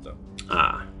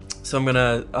 So I'm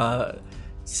gonna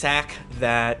sack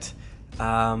that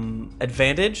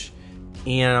advantage,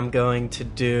 and I'm going to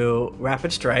do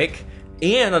rapid strike,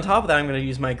 and on top of that, I'm going to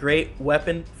use my great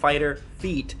weapon fighter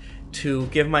feat to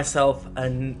give myself a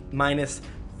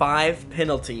 -5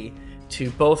 penalty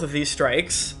to both of these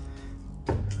strikes.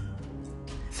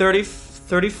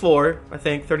 34, I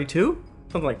think, 32?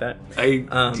 Something like that.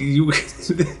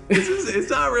 It's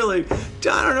not really...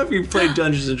 I don't know if you've played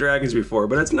Dungeons & Dragons before,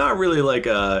 but it's not really like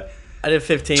a... I did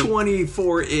 15.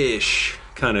 24-ish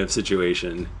kind of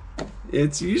situation.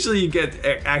 It's usually you get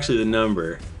actually the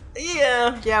number.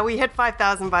 Yeah, we hit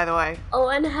 5,000, by the way.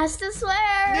 Owen has to swear.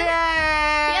 Yay!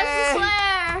 He has to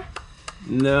swear.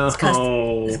 No.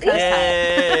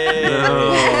 Yay!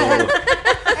 No.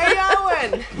 Hey,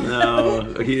 Owen!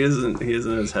 No, he doesn't have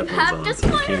his headphones on, so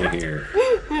he can't hear.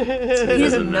 He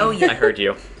doesn't know yet. I heard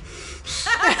you.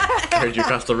 I heard you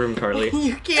across the room, Carly.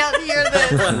 You can't hear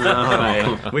this.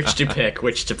 No. Which to pick?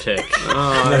 Which to pick?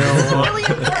 Really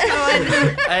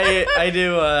important. I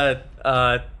do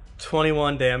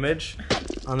 21 damage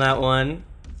on that one.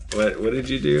 What did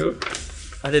you do?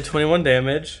 I did 21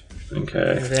 damage.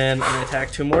 Okay. And then I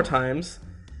attack 2 more times.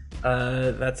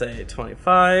 That's a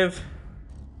 25.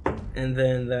 And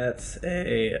then that's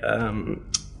a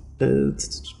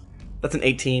that's an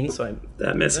 18, so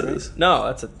that misses. No,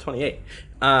 that's a 28.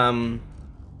 So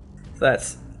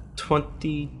that's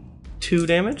 22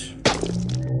 damage.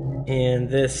 And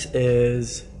this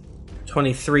is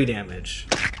 23 damage.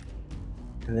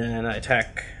 And then I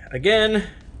attack again.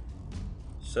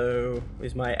 So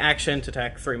use my action to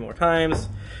attack 3 more times.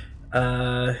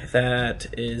 That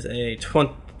is a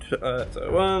 20. So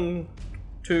 1,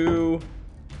 2,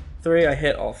 3. I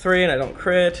hit all 3 and I don't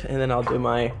crit. And then I'll do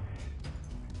my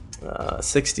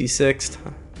 66,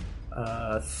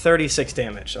 36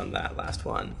 damage on that last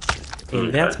one.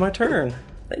 And that's my turn.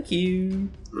 Thank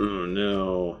you. Oh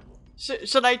no.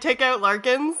 Should I take out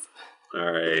Larkins?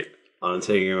 Alright. I'm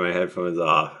taking my headphones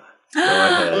off. Go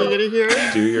ahead. Are you gonna hear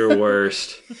it? Do your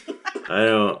worst. I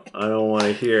don't want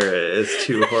to hear it. It's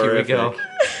too horrific. Here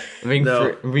we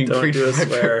go. Don't do a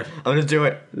swear. I'm gonna do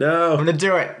it. No. I'm gonna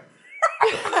do it.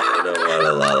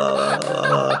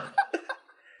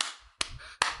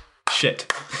 Shit.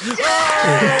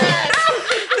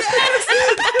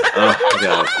 Oh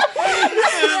god.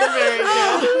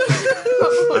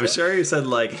 I'm sure you said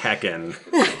like heckin'.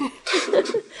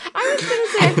 I was gonna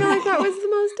say, I feel like that was the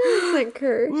most innocent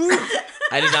curse.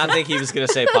 I did not think he was going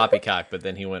to say poppycock, but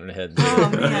then he went ahead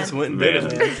and Just went and did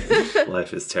it.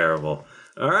 Life is terrible.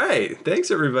 All right. Thanks,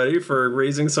 everybody, for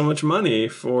raising so much money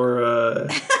for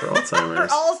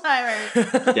Alzheimer's.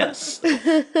 Alzheimer's. Yes.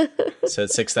 So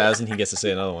at 6,000, he gets to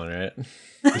say another one, right?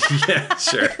 Yeah,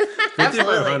 sure.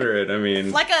 5,500. I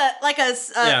mean, Like a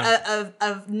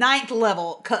ninth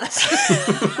level cuss.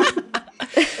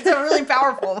 It's a really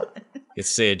powerful one. Gets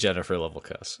to say a Jennifer level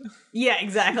cuss. Yeah,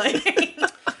 exactly.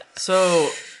 So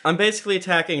I'm basically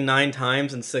attacking 9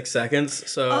 times in 6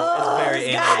 seconds. So it's very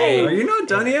this guy. animated. are you not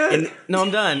done yet? No, I'm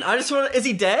done. I just want. Is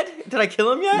he dead? Did I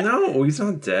kill him yet? No, he's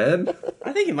not dead.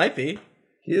 I think he might be.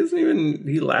 He doesn't even.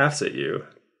 He laughs at you.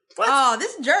 Oh,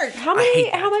 this jerk. How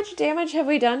much damage have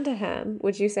we done to him,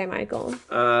 would you say, Michael?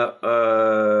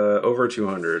 Over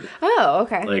 200. Oh,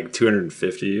 okay. Like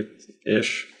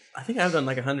 250-ish. I think I've done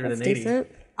like 180. That's decent.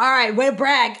 All right, way to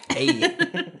brag. Hey.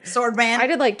 Sword man. I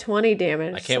did like 20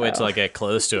 damage. I can't wait till I get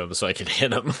close to him so I can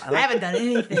hit him. I haven't done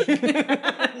anything.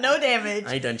 No damage.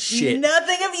 I ain't done shit.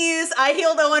 Nothing of use. I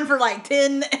healed Owen for like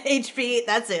 10 HP.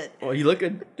 That's it. Well, you look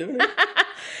good doing it.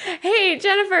 Hey,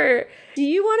 Jennifer, do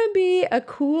you want to be a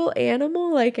cool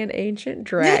animal like an ancient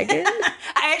dragon?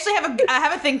 I actually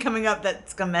have a thing coming up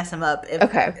that's gonna mess him up.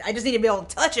 Okay. I just need to be able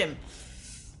to touch him.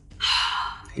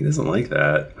 He doesn't like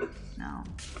that. No.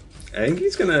 I think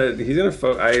he's gonna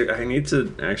I need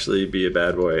to actually be a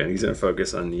bad boy, and he's gonna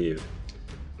focus on Neve.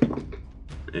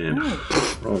 And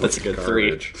That's a good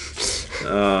garbage. 3.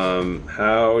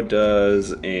 How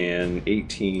does an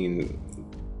 18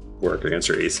 work against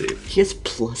your AC? He has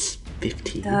plus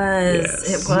 15. Does.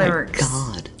 Yes. It works.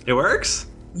 God. It works?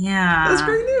 Yeah. That's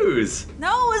great news.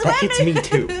 No, it's That bad hits me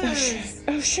too. news.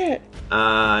 Oh, shit.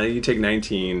 You take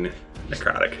 19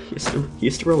 necrotic. He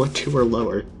used to roll a 2 or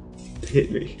lower to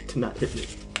hit me, to not hit me.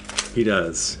 He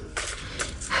does.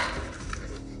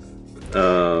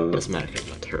 This magic is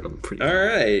not terrible. Pretty. All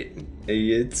right,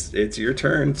 it's your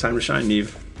turn. Time to shine,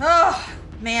 Neve. Oh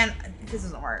man, this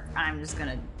doesn't work. I'm just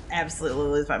gonna absolutely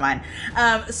lose my mind.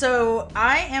 So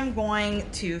I am going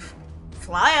to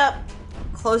fly up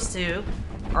close to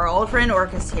our old friend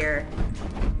Orcus here,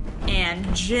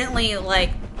 and gently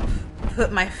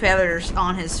put my feathers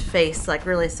on his face,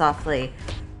 really softly,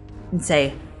 and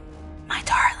say, "My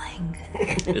darling."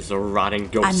 It's a rotting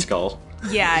goat skull.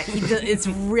 Yeah, it's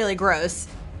really gross.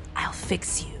 I'll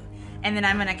fix you. And then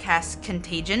I'm gonna cast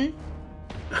Contagion.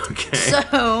 Okay.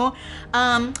 So,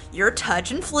 your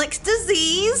touch inflicts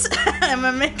disease. I'm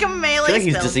gonna make a melee I feel like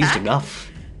he's spell diseased attack. enough.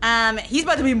 He's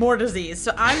about to be more diseased,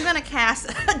 so I'm gonna cast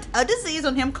a disease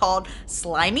on him called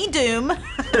Slimy Doom.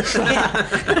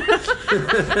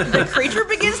 The creature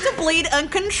begins to bleed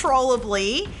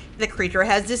uncontrollably. The creature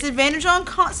has disadvantage on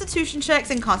Constitution checks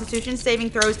and Constitution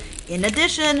saving throws. In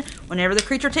addition, whenever the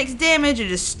creature takes damage, it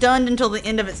is stunned until the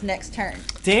end of its next turn.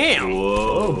 Damn.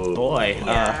 Whoa. Oh boy.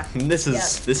 Yeah. This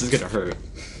is gonna hurt.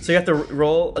 So you have to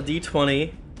roll a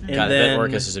d20, and God, I then bet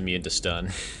Orcus is immune to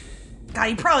stun. God,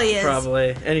 he probably is.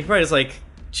 probably, and you probably just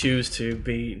choose to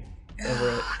be over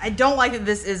it. I don't like that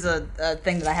this is a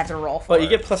thing that I have to roll for. Well, you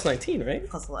get plus 19, right?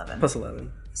 plus 11. Plus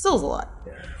 11. Still is a lot.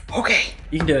 Okay.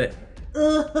 You can do it.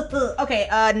 Okay,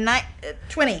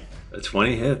 20. A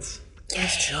 20 hits.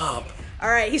 Nice job. All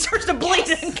right, he starts to bleed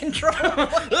uncontrollably.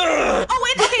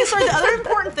 Oh wait, okay. Sorry. The other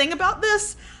important thing about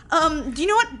this, do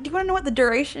you want to know what the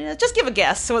duration is? Just give a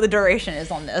guess. So what the duration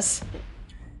is on this?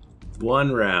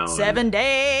 1 round. 7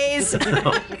 days.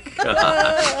 Oh,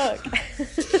 God.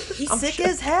 He's sick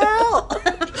as hell.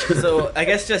 So I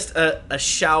guess just a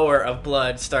shower of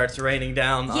blood starts raining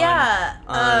down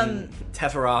on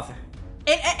Teferoth.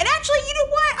 And actually, you know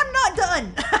what? I'm not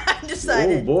done. I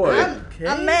decided. Oh boy.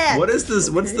 I'm mad. What is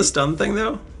this? What's the stun thing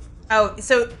though? Oh,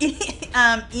 so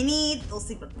any let's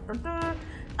see,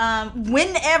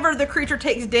 whenever the creature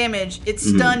takes damage, it's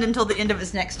stunned until the end of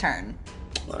its next turn.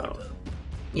 Wow.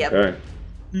 Yep. Okay.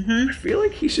 I feel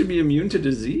like he should be immune to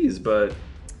disease, but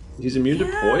he's immune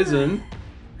to poison.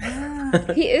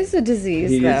 He is a disease,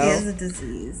 He though. is a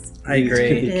disease. I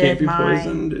agree. He can't be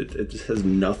poisoned. It just has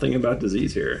nothing about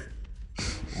disease here.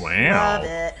 Love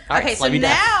it. Alright, Okay, so slimy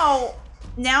death.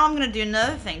 now I'm gonna do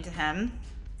another thing to him.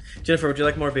 Jennifer, would you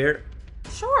like more beer?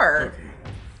 Sure.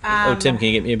 Tim, can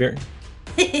you get me a beer?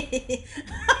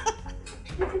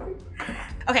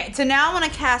 Okay, so now I'm gonna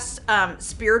cast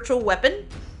Spiritual Weapon.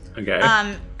 Okay.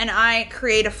 And I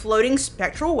create a floating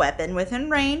spectral weapon within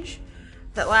range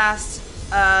that lasts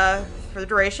for the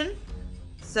duration.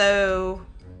 So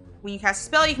when you cast a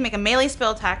spell, you can make a melee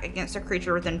spell attack against a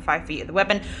creature within 5 feet of the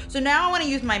weapon. So now I want to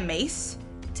use my mace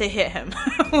to hit him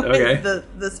with Okay.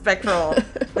 the spectral,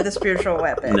 with the spiritual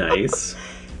weapon. Nice.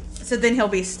 So then he'll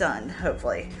be stunned,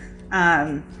 hopefully.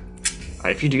 Alright,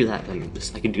 if you do that, then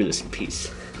I can do this in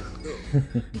peace.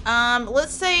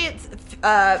 Let's say it's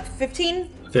 15.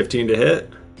 15 to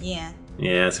hit. Yeah.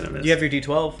 Yeah, that's gonna miss. You have your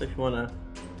d12 if you want to.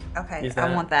 Okay, Use I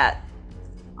that. want that.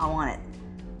 I want it.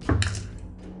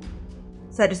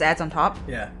 So that just adds on top.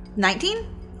 Yeah. 19?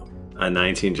 A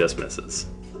 19 just misses.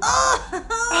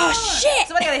 Oh shit!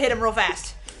 Somebody gotta hit him real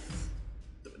fast.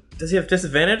 Does he have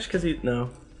disadvantage? Because he no.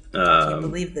 I can't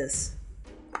believe this.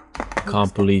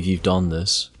 Can't believe you've done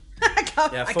this. I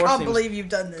can't believe you've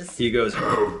done this. He goes,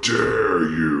 "How dare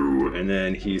you!" And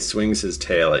then he swings his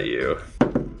tail at you.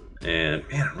 And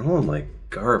man, I'm rolling like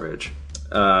garbage.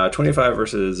 25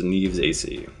 versus Neve's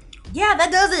AC. Yeah,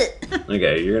 that does it.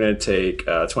 Okay, you're gonna take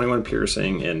 21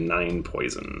 piercing and 9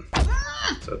 poison.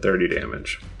 So 30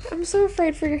 damage. I'm so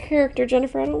afraid for your character,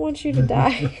 Jennifer. I don't want you to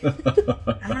die.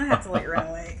 I'm gonna have to let you run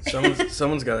away.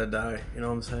 Someone's got to die. You know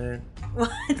what I'm saying?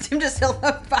 Well, Tim just held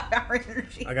up 5 hour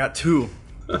energy. I got 2.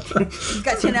 He's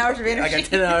got 10 hours of energy. I got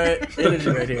 10 hour energy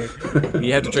right here.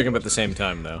 You have to drink them at the same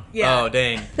time, though. Yeah. Oh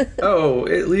dang. Oh,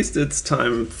 at least it's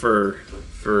time for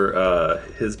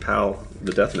his pal,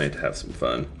 the Death Knight, to have some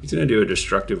fun. He's gonna do a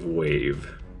destructive wave.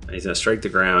 And he's gonna strike the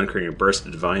ground, creating a burst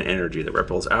of divine energy that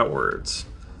ripples outwards.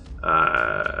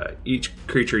 Each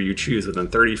creature you choose within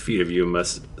 30 feet of you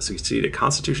must succeed a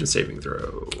Constitution saving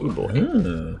throw. Oh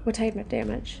boy. What type of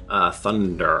damage?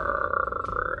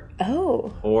 Thunder.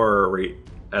 Oh. Or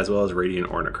as well as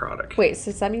radiant or necrotic. Wait, so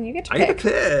does that mean you get to I pick? get to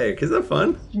pick. Isn't that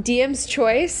fun? DM's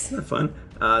choice? Isn't that fun?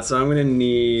 So I'm going to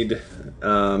need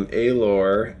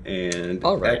Aelor and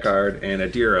Eckhard and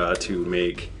Adira to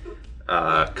make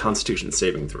Constitution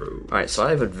saving throw. Alright, so I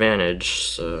have advantage,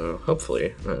 so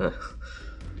hopefully.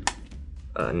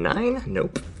 9?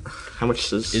 Nope. How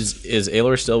much is... Is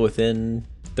Aelor still within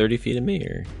 30 feet of me,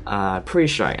 or? Pretty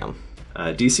sure I am.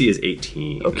 DC is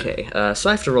 18. Okay, so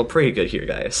I have to roll pretty good here,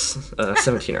 guys.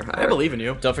 17 or higher. I believe in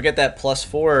you. Don't forget that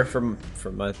 +4 from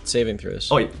my saving throws.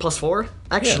 Oh, wait, +4?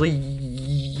 Actually,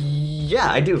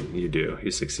 yeah, I do. You do.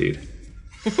 You succeed.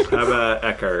 How about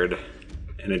Eckhard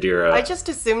and Adira? I just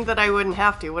assumed that I wouldn't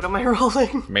have to. What am I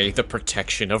rolling? May the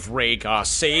protection of Rhaegar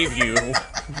save you.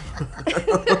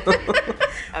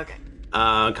 Okay.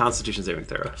 Constitution saving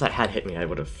throw. If that had hit me, I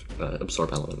would have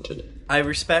absorbed elemented. I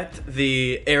respect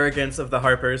the arrogance of the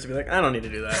Harpers to be like, I don't need to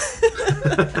do that.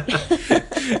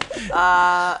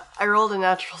 I rolled a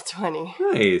natural 20.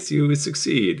 Nice. You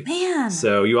succeed. Man.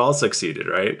 So you all succeeded,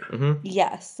 right? Mm-hmm.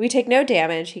 Yes. We take no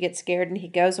damage. He gets scared and he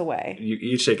goes away. You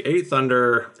each take 8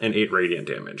 thunder and 8 radiant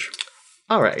damage.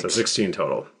 All right. So 16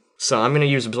 total. So I'm going to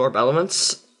use absorb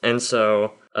elements, and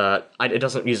so it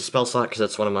doesn't use a spell slot because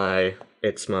it's one of my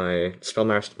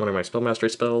spell mastery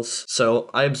spells. So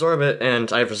I absorb it,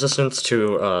 and I have resistance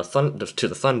to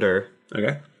the thunder.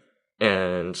 Okay.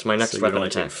 And my next so weapon you only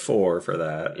attack. take 4 for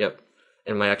that. Yep.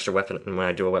 And my extra weapon, and when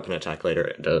I do a weapon attack later,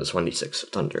 it does 1d6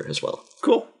 thunder as well.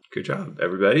 Cool. Good job,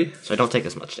 everybody. So I don't take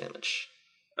as much damage.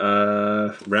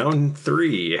 Round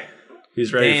 3.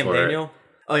 Who's ready Damn, for Daniel. it?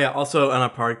 Oh yeah. Also on our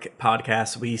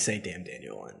podcast, we say "Damn,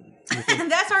 Daniel,"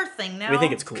 and That's our thing now. we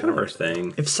think it's cool. Kind of our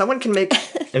thing. If someone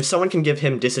can give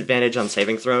him disadvantage on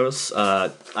saving throws,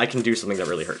 I can do something that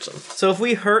really hurts him. So if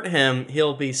we hurt him,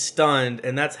 he'll be stunned,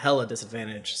 and that's hella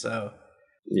disadvantage. So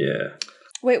Yeah.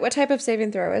 Wait, what type of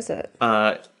saving throw is it?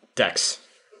 Dex.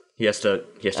 He has to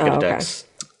get a dex.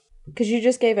 Because you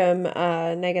just gave him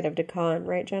negative to con,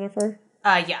 right, Jennifer?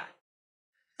 Yeah.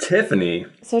 Tiffany.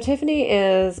 So Tiffany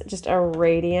is just a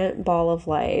radiant ball of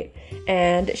light,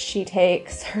 and she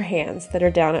takes her hands that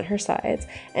are down at her sides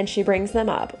and she brings them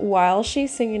up while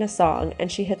she's singing a song,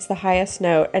 and she hits the highest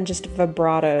note and just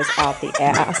vibratos out the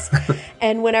ass.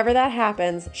 And whenever that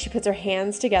happens, she puts her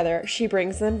hands together, she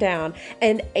brings them down,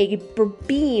 and a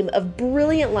beam of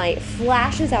brilliant light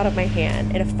flashes out of my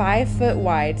hand in a 5 foot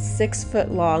wide, 6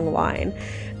 foot long line.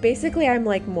 Basically, I'm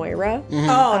like Moira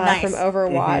Nice. from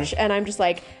Overwatch, and I'm just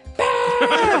like, bah!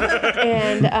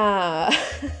 And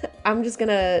I'm just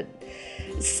gonna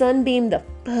sunbeam the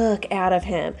fuck out of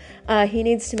him. He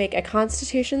needs to make a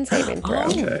Constitution saving throw.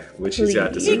 Okay. Which he's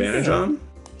got disadvantage on?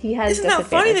 He has isn't that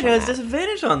funny that he disadvantage has on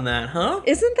disadvantage on that, huh?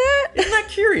 Isn't that? Isn't that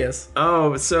curious?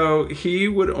 Oh, so he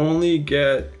would only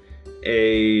get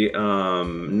a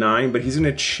 9, but he's going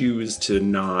to choose to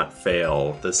not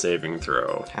fail the saving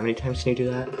throw. How many times can you do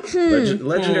that?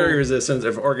 Legendary resistance.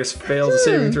 If Orcus fails a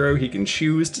saving throw, he can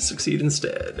choose to succeed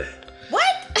instead.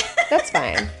 That's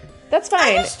fine. That's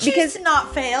fine. Because to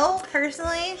not fail,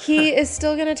 personally. He is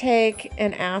still going to take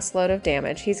an ass load of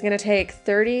damage. He's going to take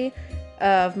 30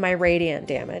 of my radiant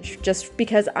damage just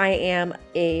because I am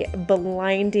a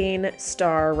blinding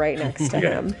star right next to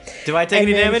him. Do I take And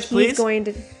any then damage, he's please? going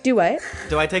to do what?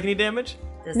 Do I take any damage?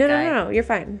 No, you're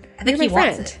fine. I think You're he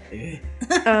my wants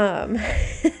friend.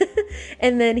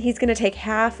 And then he's going to take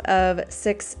half of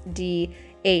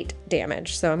 6d8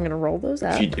 damage. So I'm going to roll those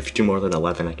up. If you do more than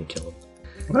 11, I can kill him.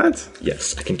 What?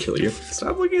 Yes, I can kill you.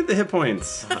 Stop looking at the hit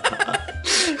points.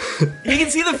 He can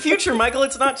see the future, Michael.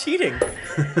 It's not cheating.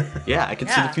 Yeah, I can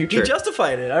see the You future.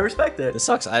 justified it. I respect it. This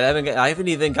sucks. I haven't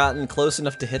even gotten close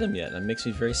enough to hit him yet. That makes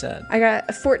me very sad. I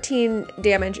got 14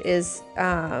 damage is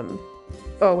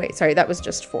oh wait, sorry, that was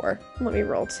just 4. Let me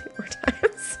roll 2 more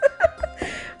times.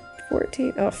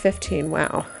 14. Oh, 15.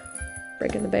 Wow.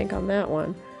 Breaking the bank on that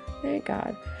one. Thank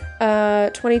God.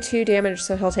 22 damage,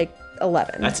 so he'll take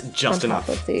 11. That's just on enough.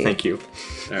 top of the- Thank you.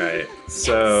 All right.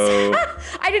 So.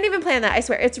 I didn't even plan that. I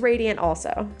swear. It's radiant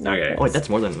also. not Okay. Oh, wait, that's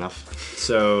more than enough.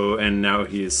 So, and now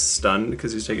he's stunned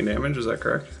because he's taking damage. Is that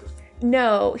correct?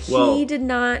 No, he Well- did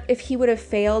not. If he would have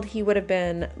failed, he would have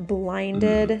been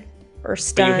blinded or But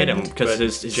stunned. you hit him because But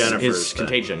his Jennifer's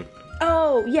contagion.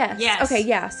 Oh, yes. Yes. Okay,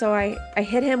 yeah. So I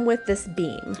hit him with this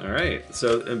beam. All right.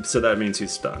 So that means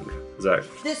he's stunned. Is that?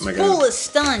 This am I fool gonna- is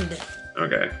stunned.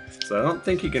 Okay. So I don't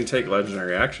think he can take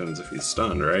legendary actions if he's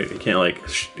stunned, right? He can't like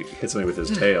hit something with his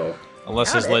tail.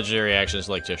 Unless his legendary action is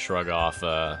like to shrug off.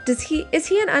 Is he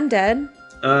an undead?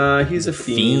 He's a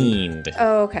fiend.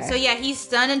 Oh, okay. So yeah, he's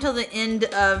stunned until the end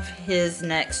of his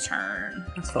next turn.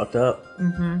 That's fucked up.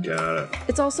 Got it.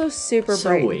 It's also super So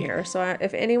bright in weak. here. So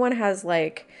if anyone has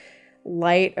like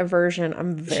light aversion,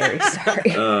 I'm very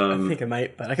sorry. I think I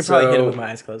might, but I can probably hit it with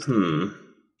my eyes closed.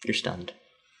 You're stunned.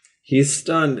 He's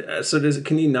stunned. So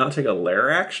can he not take a lair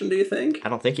action? Do you think? I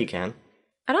don't think you can.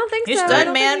 I don't think He's so. I stunned,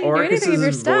 don't man. think you can do anything if you're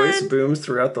Orcus's voice stunned. booms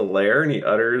throughout the lair, and he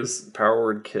utters power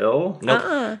word kill. Nope. I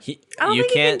don't You think you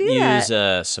can't can do that.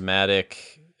 use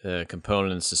somatic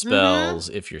components to spells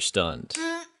if you're stunned.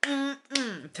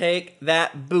 Take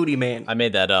that booty, man. I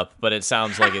made that up, but it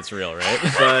sounds like it's real, right?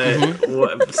 But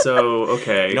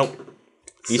okay. Nope.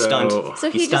 He's stunned. So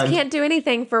he just can't do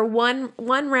anything for one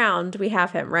round. We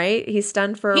have him, right? He's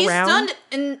stunned for a round.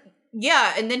 He's stunned,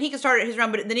 and then he can start his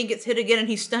round, but then he gets hit again and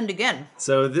he's stunned again.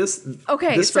 So this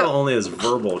spell only has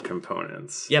verbal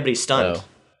components. Yeah, but he's stunned. Oh.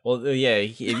 Well, yeah,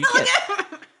 if you can't.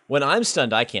 When I'm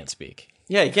stunned, I can't speak.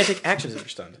 Yeah, you can't take actions if you're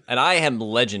stunned. And I am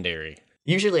legendary.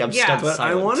 Usually I'm stunned but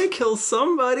silent. I want to kill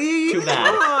somebody. Too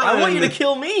bad. I want you to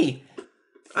kill me.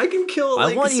 I can kill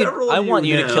several I of want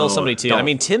you to now. kill somebody too. Don't. I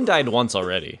mean, Tim died once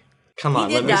already. Come on,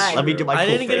 He did die. let me do my I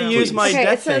cool didn't get to thing, use please. my Okay,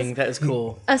 death it says- thing. That is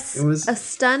cool. A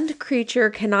stunned creature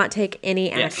cannot take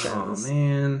any Oh actions.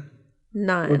 man.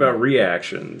 None. What about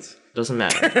reactions? Doesn't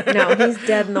matter. No, he's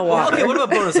dead in the water. Okay, what about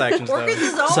bonus actions though? Orcus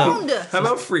is owned. How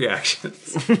about free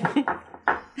actions?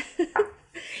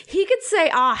 He could say,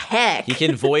 "Ah, heck." He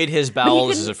can void his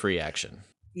bowels as a free action.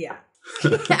 Yeah.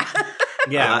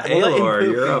 Yeah, Aelor,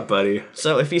 you're up, buddy.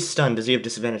 So if he's stunned, does he have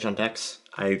disadvantage on Dex?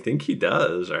 I think he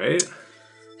does, right?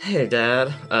 Hey,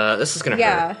 Dad. This is gonna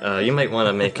Yeah. hurt. You might want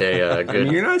to make a I good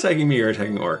mean, you're not attacking me, you're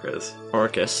attacking Orcus.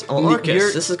 Orcus. Oh,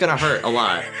 Orcus, this is gonna hurt a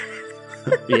lot.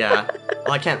 Yeah.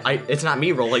 Well, I can't. It's not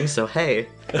me rolling, so hey.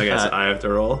 Okay, so I have to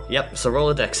roll? Yep. So roll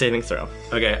a Dex saving throw.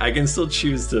 Okay, I can still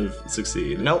choose to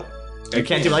succeed. Nope. You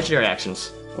can't do legendary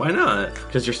actions Why not?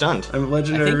 because you're stunned. I'm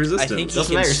legendary resistant. I think he Doesn't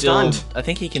can matter, you're still. stunned. I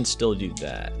think he can still do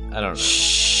that. I don't know.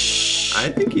 I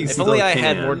think he If still only I can.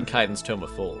 had Mordenkainen's Tome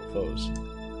of Foes.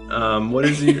 What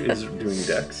is he is doing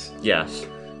Dex? Yes.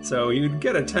 So you'd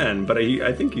get a 10, but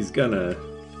I think he's gonna.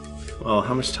 Well,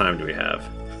 how much time do we have?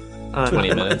 20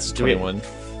 minutes, do we- 21.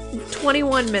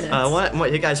 21 minutes.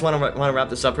 What? You guys want to wrap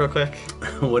this up real quick?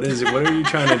 What are you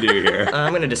trying to do here?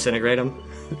 I'm gonna disintegrate him.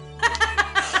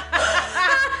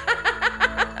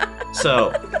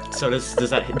 So does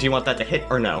that? Do you want that to hit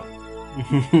or no?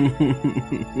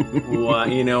 Well,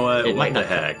 you know what? It might what not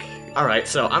the heck? All right,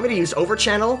 so I'm going to use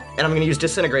Overchannel, and I'm going to use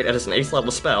Disintegrate as an 8th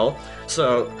level spell.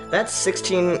 So that's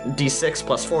 16d6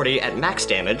 plus 40 at max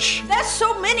damage, That's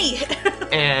so many.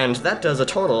 and that does a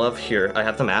total of, here, I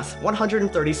have the math,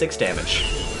 136 damage.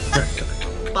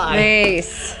 Bye.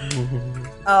 Nice.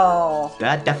 Oh,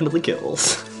 That definitely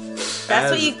kills. that's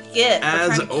what you get for As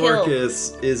trying to kill.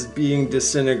 Orcus is being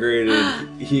disintegrated,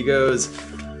 he goes,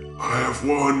 I have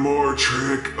one more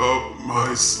trick up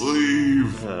my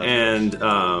sleeve. and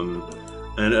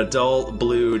an adult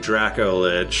blue Draco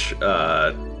Lich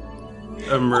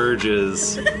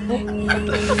emerges.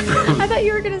 I thought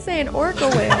you were going to say an orca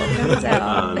whale comes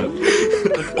out.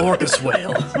 Orcus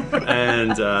whale.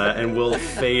 and will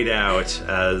fade out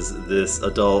as this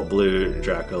adult blue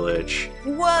Draco Lich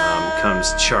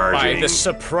comes charging. By the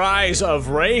surprise of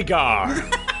Rhaegar,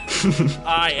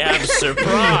 I am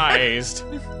surprised.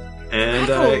 And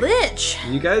Lich.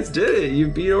 you guys did it. You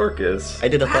beat Orcus. I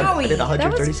did Howie,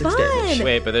 136 that was damage. fun.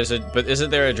 Wait, but isn't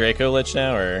there a Draco Lich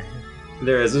now, or?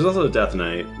 There is. There's also a Death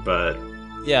Knight, but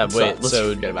Yeah, wait, Let's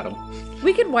so forget about him.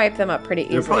 We could wipe them up pretty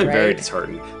easily, they're probably right? very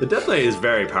disheartened. The Death Knight is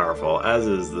very powerful, as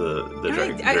is the I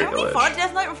Draco only Lich. fought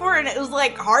Death Knight before, and it was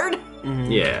like hard.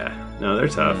 Yeah. No, they're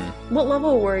tough. What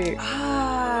level were you?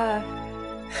 I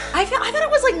thought it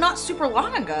was like not super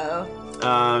long ago.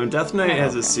 Death Knight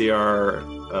has a CR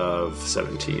of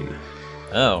 17.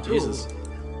 Oh, Jesus.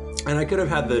 And I could have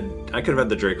had the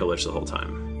Draco Lich the whole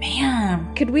time.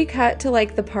 Man. Could we cut to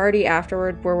like the party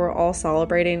afterward where we're all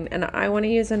celebrating and I want to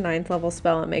use a 9th level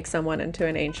spell and make someone into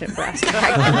an ancient brass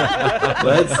dragon?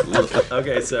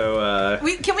 Okay, so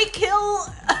Can we kill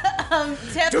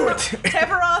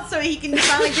Teveroth so he can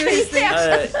finally do his thing?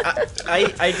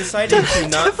 I decided to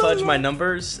not fudge my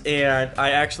numbers, and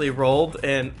I actually rolled,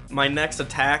 and my next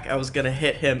attack, I was going to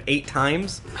hit him 8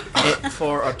 times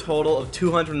for a total of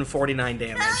 249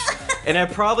 damage. And I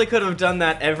probably could have done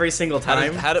that every single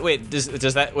time.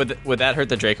 Does that would that hurt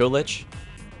the Draco Lich?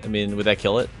 I mean, would that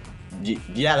kill it?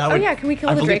 Yeah, that would. Oh yeah, can we kill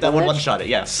I the believe Draco that would Lich? one-shot it.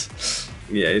 Yes.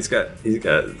 yeah, he's got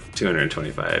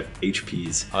 225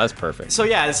 HPs. Oh, that's perfect. So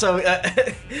yeah, so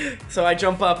I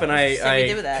jump up and I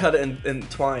do with that. cut it in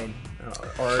twine.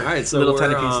 Or All right, so little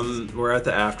tiny pieces. we're at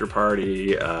the after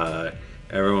party.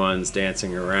 Everyone's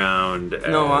dancing around.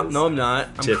 No, I'm not.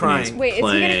 I'm Tiffany's crying. Wait, is he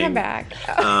gonna playing. come back?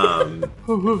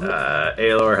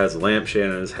 Aelor has a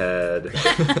lampshade on his head.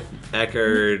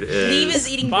 Eckerd Steve is is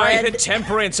eating By bread. the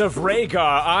temperance of Rhaegar,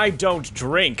 I don't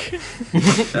drink.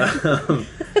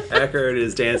 Eckerd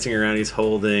is dancing around. He's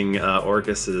holding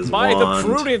Orcus's By wand.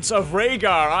 the prudence of Rhaegar,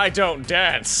 I don't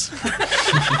dance.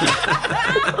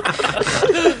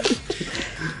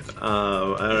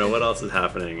 I don't know what else is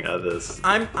happening at this?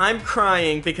 I'm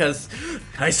crying because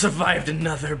I survived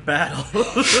another battle.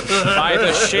 By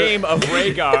the shame of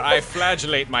Rhaegar, I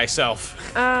flagellate myself.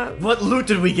 What loot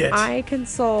did we get? I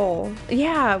console.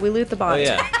 Yeah, we loot the body. Oh,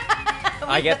 yeah.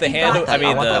 I get the hand. I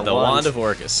mean, the wand of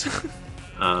Orcus.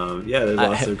 Yeah, there's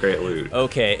lots of great loot.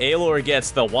 Okay, Aelor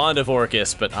gets the wand of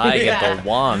Orcus, but I get the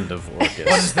wand of Orcus.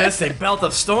 What is this? A belt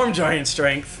of storm giant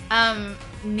strength.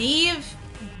 Neve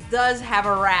does have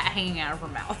a rat hanging out of her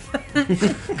mouth.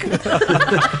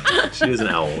 She is an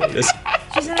owl.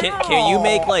 She's an owl. Can you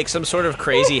make like some sort of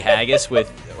crazy haggis with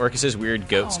Orcus's weird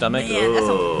goat stomach? Man, that's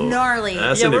a gnarly.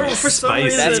 That's for some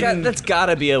reason, that's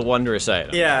gotta be a wondrous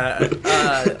item. Yeah,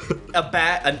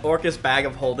 an Orcus bag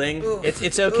of holding.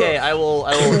 It's okay. I will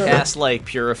cast like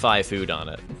purify food on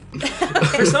it.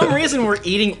 For some reason, we're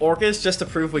eating Orcus just to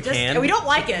prove we can. We don't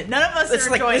like it. None of us It's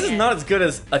are like enjoying this is it. not as good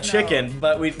as a chicken,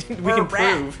 but we can a rat.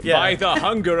 prove. Yeah. By the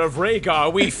hunger of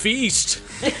Rhaegar, we feast.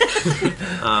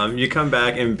 You come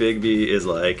back and Bigby is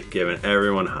like giving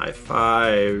everyone high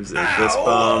fives and fist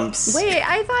bumps. Wait,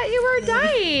 I thought you were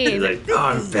dying. He's like, oh,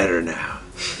 I'm better now.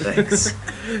 Thanks.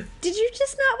 Did you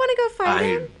just not want to go fight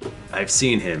him? I've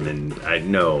seen him and I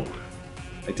know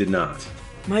I did not.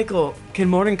 Michael, can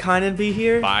Mordenkainen be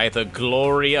here? By the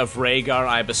glory of Rhaegar,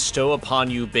 I bestow upon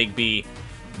you, Bigby,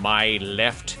 my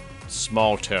left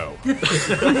small toe.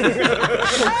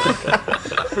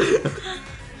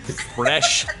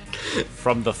 Fresh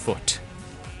from the foot.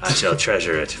 I shall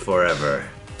treasure it forever.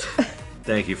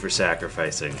 Thank you for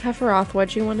sacrificing. Sephiroth,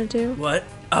 what'd you want to do? What?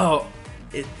 Oh,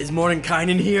 is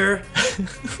Mordenkainen here?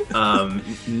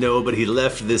 No, but he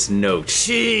left this note.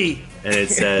 She! And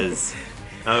it says...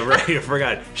 right, I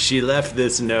forgot. She left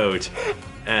this note,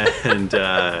 and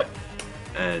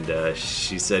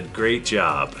she said, "Great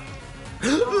job."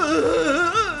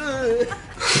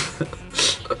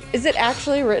 Is it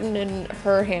actually written in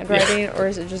her handwriting, or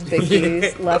is it just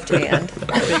Bigby's left hand?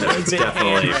 It's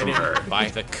definitely from her. By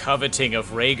the coveting of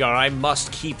Rhaegar, I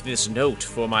must keep this note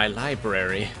for my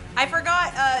library. I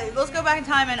forgot. Let's go back in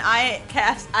time, and I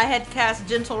had cast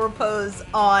Gentle Repose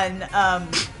on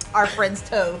our friend's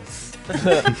toe. So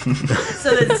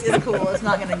that it's cool. It's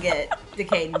not gonna get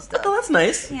decayed and stuff. Oh, that's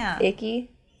nice. Yeah. Icky.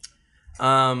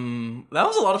 That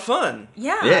was a lot of fun.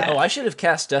 Yeah. Oh, I should have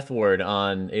cast Death Ward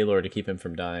on Aelor to keep him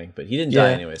from dying, but he didn't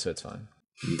die anyway, so it's fine.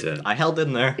 He did. I held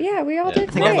in there. Yeah, we all did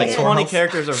I think I have, great. like, 20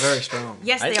 characters are very strong.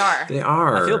 Yes, they are. They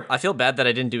are. I feel bad that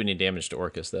I didn't do any damage to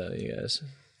Orcus, though, you guys.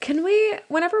 Can we,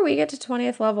 whenever we get to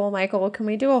 20th level, Michael, can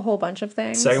we do a whole bunch of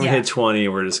things? Second we hit 20,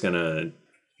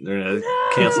 they're gonna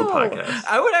cancel the podcast.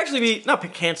 I would actually be not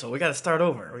cancel. We got to start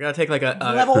over. We got to take like a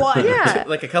level 1. Yeah.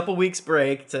 like a couple weeks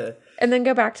break to. And then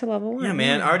go back to level 1. Yeah,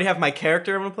 man. I already have my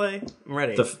character I'm gonna play. I'm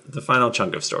ready. The final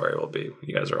chunk of story will be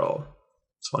you guys are all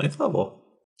 20th level.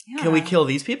 Yeah. Can we kill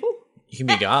these people? You can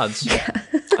be gods.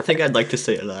 I think I'd like to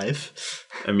stay alive.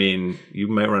 I mean, you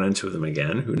might run into them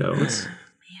again. Who knows?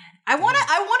 I wanna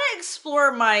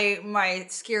explore my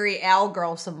scary owl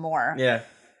girl some more. Yeah.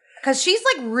 Because she's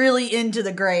like really into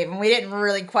the grave, and we didn't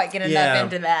really quite get enough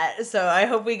into that. So I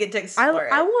hope we get to explore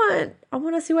it. I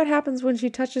want to see what happens when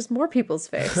she touches more people's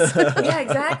face. Yeah,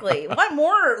 exactly. What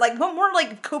more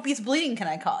copious bleeding can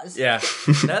I cause? Yeah.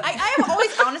 I've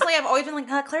always been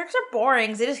like, clerics are boring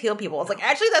because they just heal people. It's like,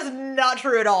 actually, that's not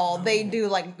true at all. They do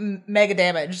like mega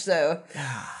damage, so.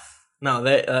 No,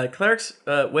 they clerics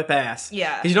whip ass.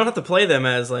 Yeah. Because you don't have to play them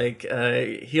as like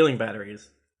healing batteries.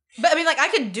 But I mean, like, I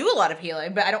could do a lot of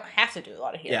healing, but I don't have to do a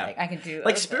lot of healing. Yeah. Like, I can do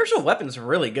like spiritual weapons are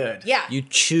really good. Yeah. You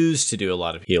choose to do a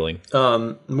lot of healing.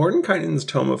 Mordenkainen's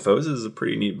Tome of Foes is a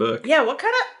pretty neat book. Yeah. What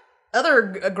kind of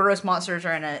other gross monsters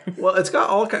are in it? Well, it's got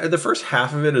all the first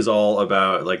half of it is all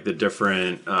about like the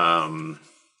different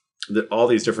all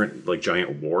these different like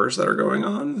giant wars that are going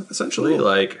on. Essentially,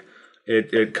 like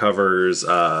it covers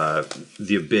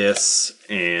the abyss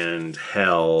and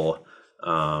hell.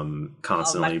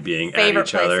 Constantly being at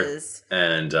each places. other,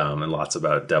 and lots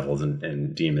about devils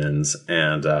and demons,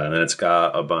 and then it's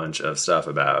got a bunch of stuff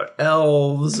about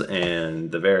elves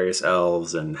and the various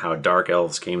elves and how dark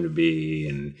elves came to be,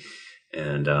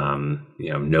 and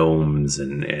gnomes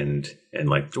and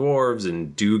like dwarves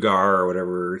and Dugar or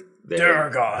whatever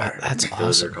Durgar.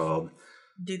 those are called.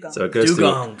 Dugongs. So it goes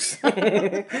Dugongs.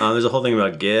 there's a whole thing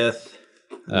about Gith.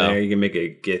 There you can make a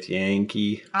Gith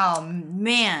Yankee. Oh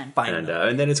man!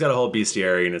 And then it's got a whole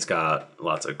bestiary, and it's got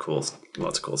lots of cool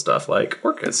stuff like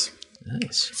Orcus.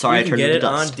 Nice. Sorry, you I can turned get into it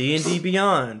dust. on D&D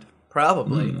Beyond.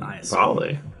 Probably. I assume.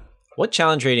 Probably. What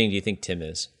challenge rating do you think Tim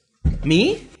is?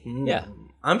 Me? Yeah.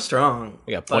 I'm strong.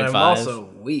 We got but 0.5. I'm also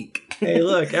weak. Hey,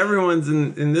 look, everyone's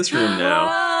in this room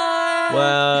now.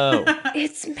 Whoa.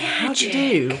 It's How'd magic.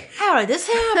 you do? How did this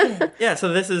happen? Yeah, so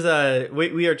this is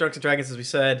we are Drunks and Dragons, as we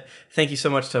said. Thank you so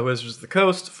much to Wizards of the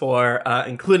Coast for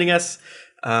including us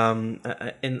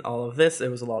in all of this.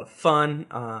 It was a lot of fun.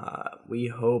 We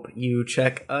hope you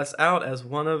check us out as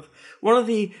one of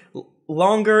the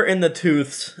longer in the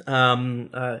tooths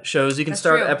shows. You can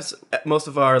start most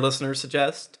of our listeners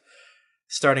suggest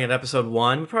starting at episode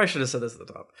 1. We probably should have said this at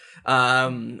the top.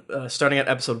 Starting at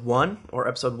episode 1 or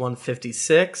episode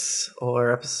 156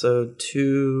 or episode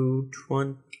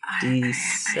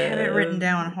 227. I have it written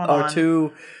down. Hold on. Or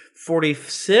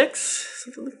 246.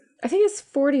 Something like that. I think it's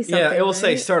 40 something. Yeah, it will say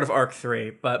right? start of arc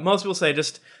 3, but most people say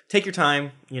just take your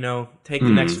time, take the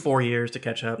next 4 years to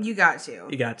catch up. You got to.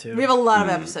 You got to. We have a lot of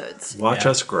episodes. Watch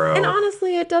us grow. And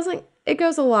honestly, it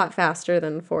goes a lot faster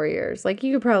than 4 years. Like,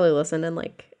 you could probably listen in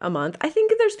like a month. I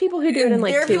think there's people who do it in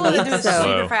like There are 2 people that weeks. do it So.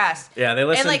 super fast. Yeah, they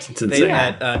listen. And, They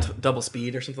had double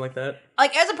speed or something like that.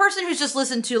 Like, as a person who's just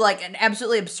listened to like an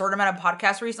absolutely absurd amount of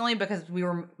podcasts recently because we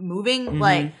were moving,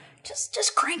 like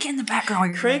just crank it in the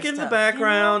background. Crank it in the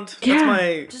background. That's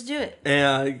my. Just do it.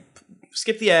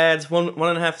 Skip the ads,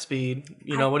 1.5 speed.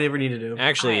 Whatever you need to do.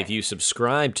 Actually, if you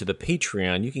subscribe to the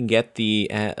Patreon, you can get the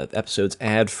episodes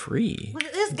ad-free. Look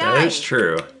at this guy. That is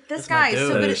true. This guy is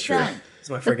so good at selling. That's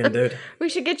my freaking dude. We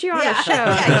should get you on a show.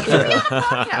 Yeah, get me on the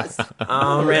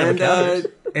podcast. Random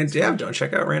and don't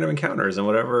check out Random Encounters and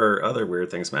whatever other weird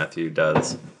things Matthew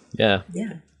does. Yeah.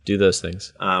 Do those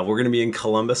things. We're going to be in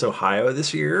Columbus, Ohio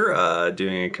this year,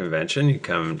 doing a convention. You can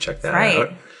come check that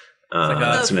out.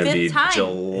 It's going to be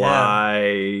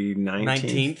July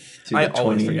 19th to I the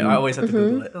always 20th. forget. I always have to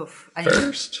Google it. Oof, I need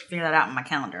to figure that out in my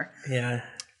calendar. Yeah.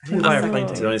 To the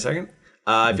 22nd.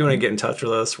 If you want to get in touch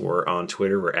with us, we're on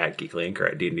Twitter. We're at Geekly Inc. or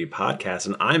at D&D Podcast.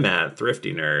 And I'm at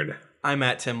Thrifty Nerd. I'm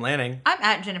at Tim Lanning. I'm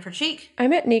at Jennifer Cheek.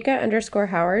 I'm at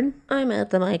Nika_Howard. I'm at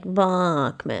the Mike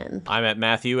Bachman. I'm at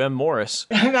Matthew M. Morris.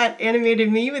 I'm at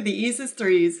Animated Me with the easiest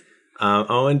threes.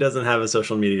 Owen doesn't have a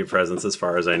social media presence as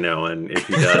far as I know. And if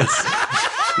he does...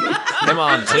 Come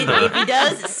on, Tinder. If he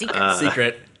does, it's secret.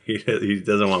 Secret. He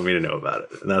doesn't want me to know about it.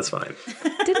 And that's fine.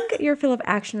 Didn't get your fill of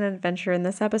action and adventure in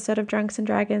this episode of Drunks and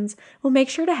Dragons? Well, make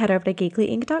sure to head over to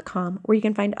geeklyinc.com where you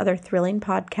can find other thrilling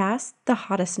podcasts, the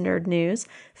hottest nerd news,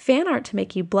 fan art to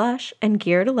make you blush, and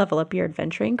gear to level up your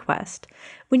adventuring quest.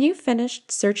 When you've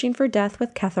finished searching for death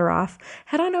with Ketharoth,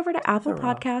 head on over to Apple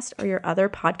Podcast or your other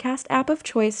podcast app of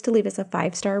choice to leave us a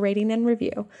 5-star rating and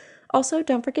review. Also,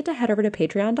 don't forget to head over to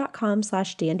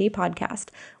patreon.com/D&D podcast.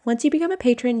 Once you become a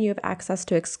patron, you have access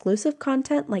to exclusive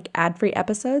content like ad-free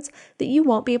episodes that you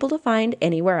won't be able to find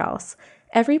anywhere else.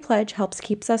 Every pledge helps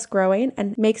keeps us growing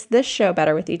and makes this show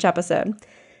better with each episode.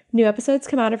 New episodes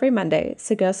come out every Monday,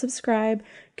 so go subscribe,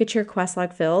 get your quest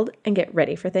log filled, and get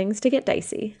ready for things to get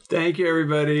dicey. Thank you,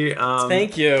 everybody.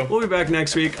 Thank you. We'll be back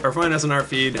next week or find us on our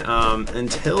feed.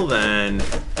 Until then,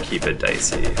 keep it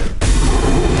dicey.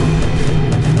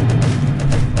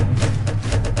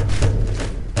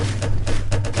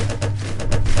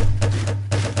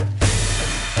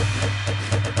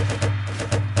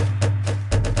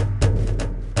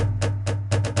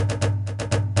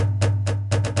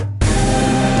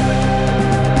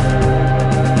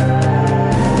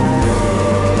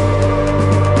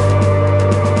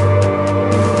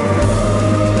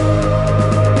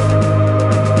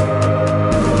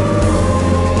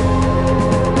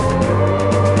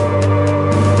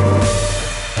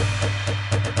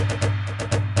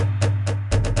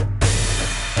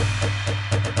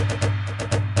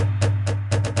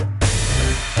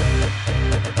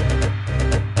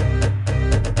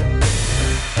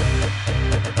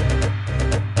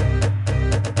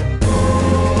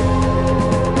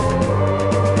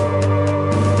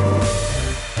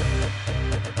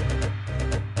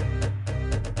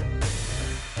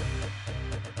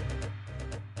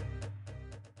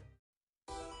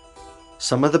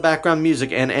 Some of the background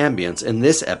music and ambience in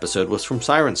this episode was from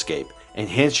Sirenscape.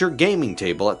 Enhance your gaming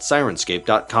table at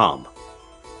Sirenscape.com.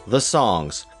 The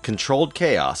songs Controlled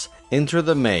Chaos, Enter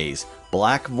the Maze,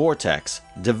 Black Vortex,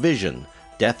 Division,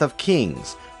 Death of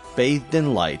Kings, Bathed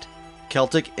in Light,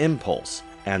 Celtic Impulse,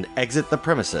 and Exit the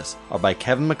Premises are by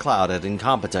Kevin MacLeod at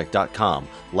Incompetech.com.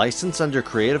 Licensed under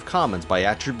Creative Commons by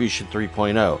Attribution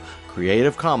 3.0.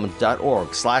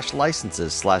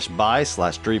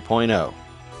 CreativeCommons.org/licenses/by/3.0.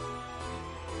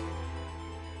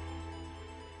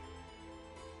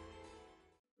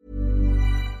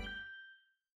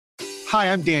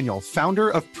 Hi, I'm Daniel, founder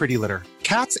of Pretty Litter.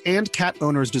 Cats and cat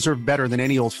owners deserve better than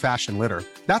any old-fashioned litter.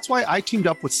 That's why I teamed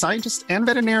up with scientists and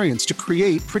veterinarians to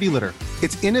create Pretty Litter.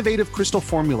 Its innovative crystal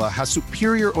formula has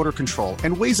superior odor control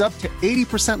and weighs up to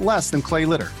 80% less than clay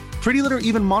litter. Pretty Litter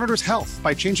even monitors health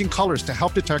by changing colors to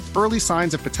help detect early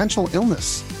signs of potential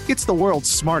illness. It's the world's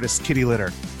smartest kitty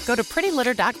litter. Go to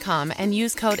prettylitter.com and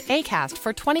use code ACAST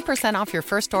for 20% off your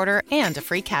first order and a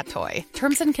free cat toy.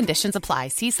 Terms and conditions apply.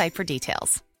 See site for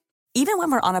details. Even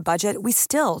when we're on a budget, we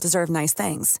still deserve nice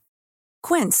things.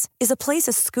 Quince is a place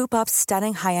to scoop up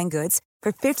stunning high-end goods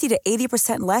for 50 to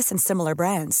 80% less than similar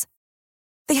brands.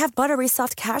 They have buttery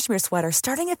soft cashmere sweaters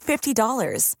starting at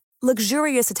 $50,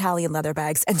 luxurious Italian leather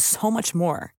bags, and so much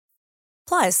more.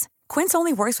 Plus, Quince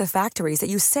only works with factories that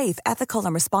use safe, ethical,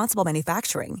 and responsible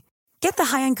manufacturing. Get the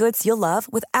high-end goods you'll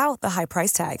love without the high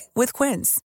price tag with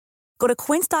Quince. Go to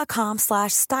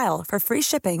quince.com/style for free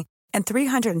shipping and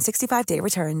 365-day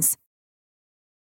returns.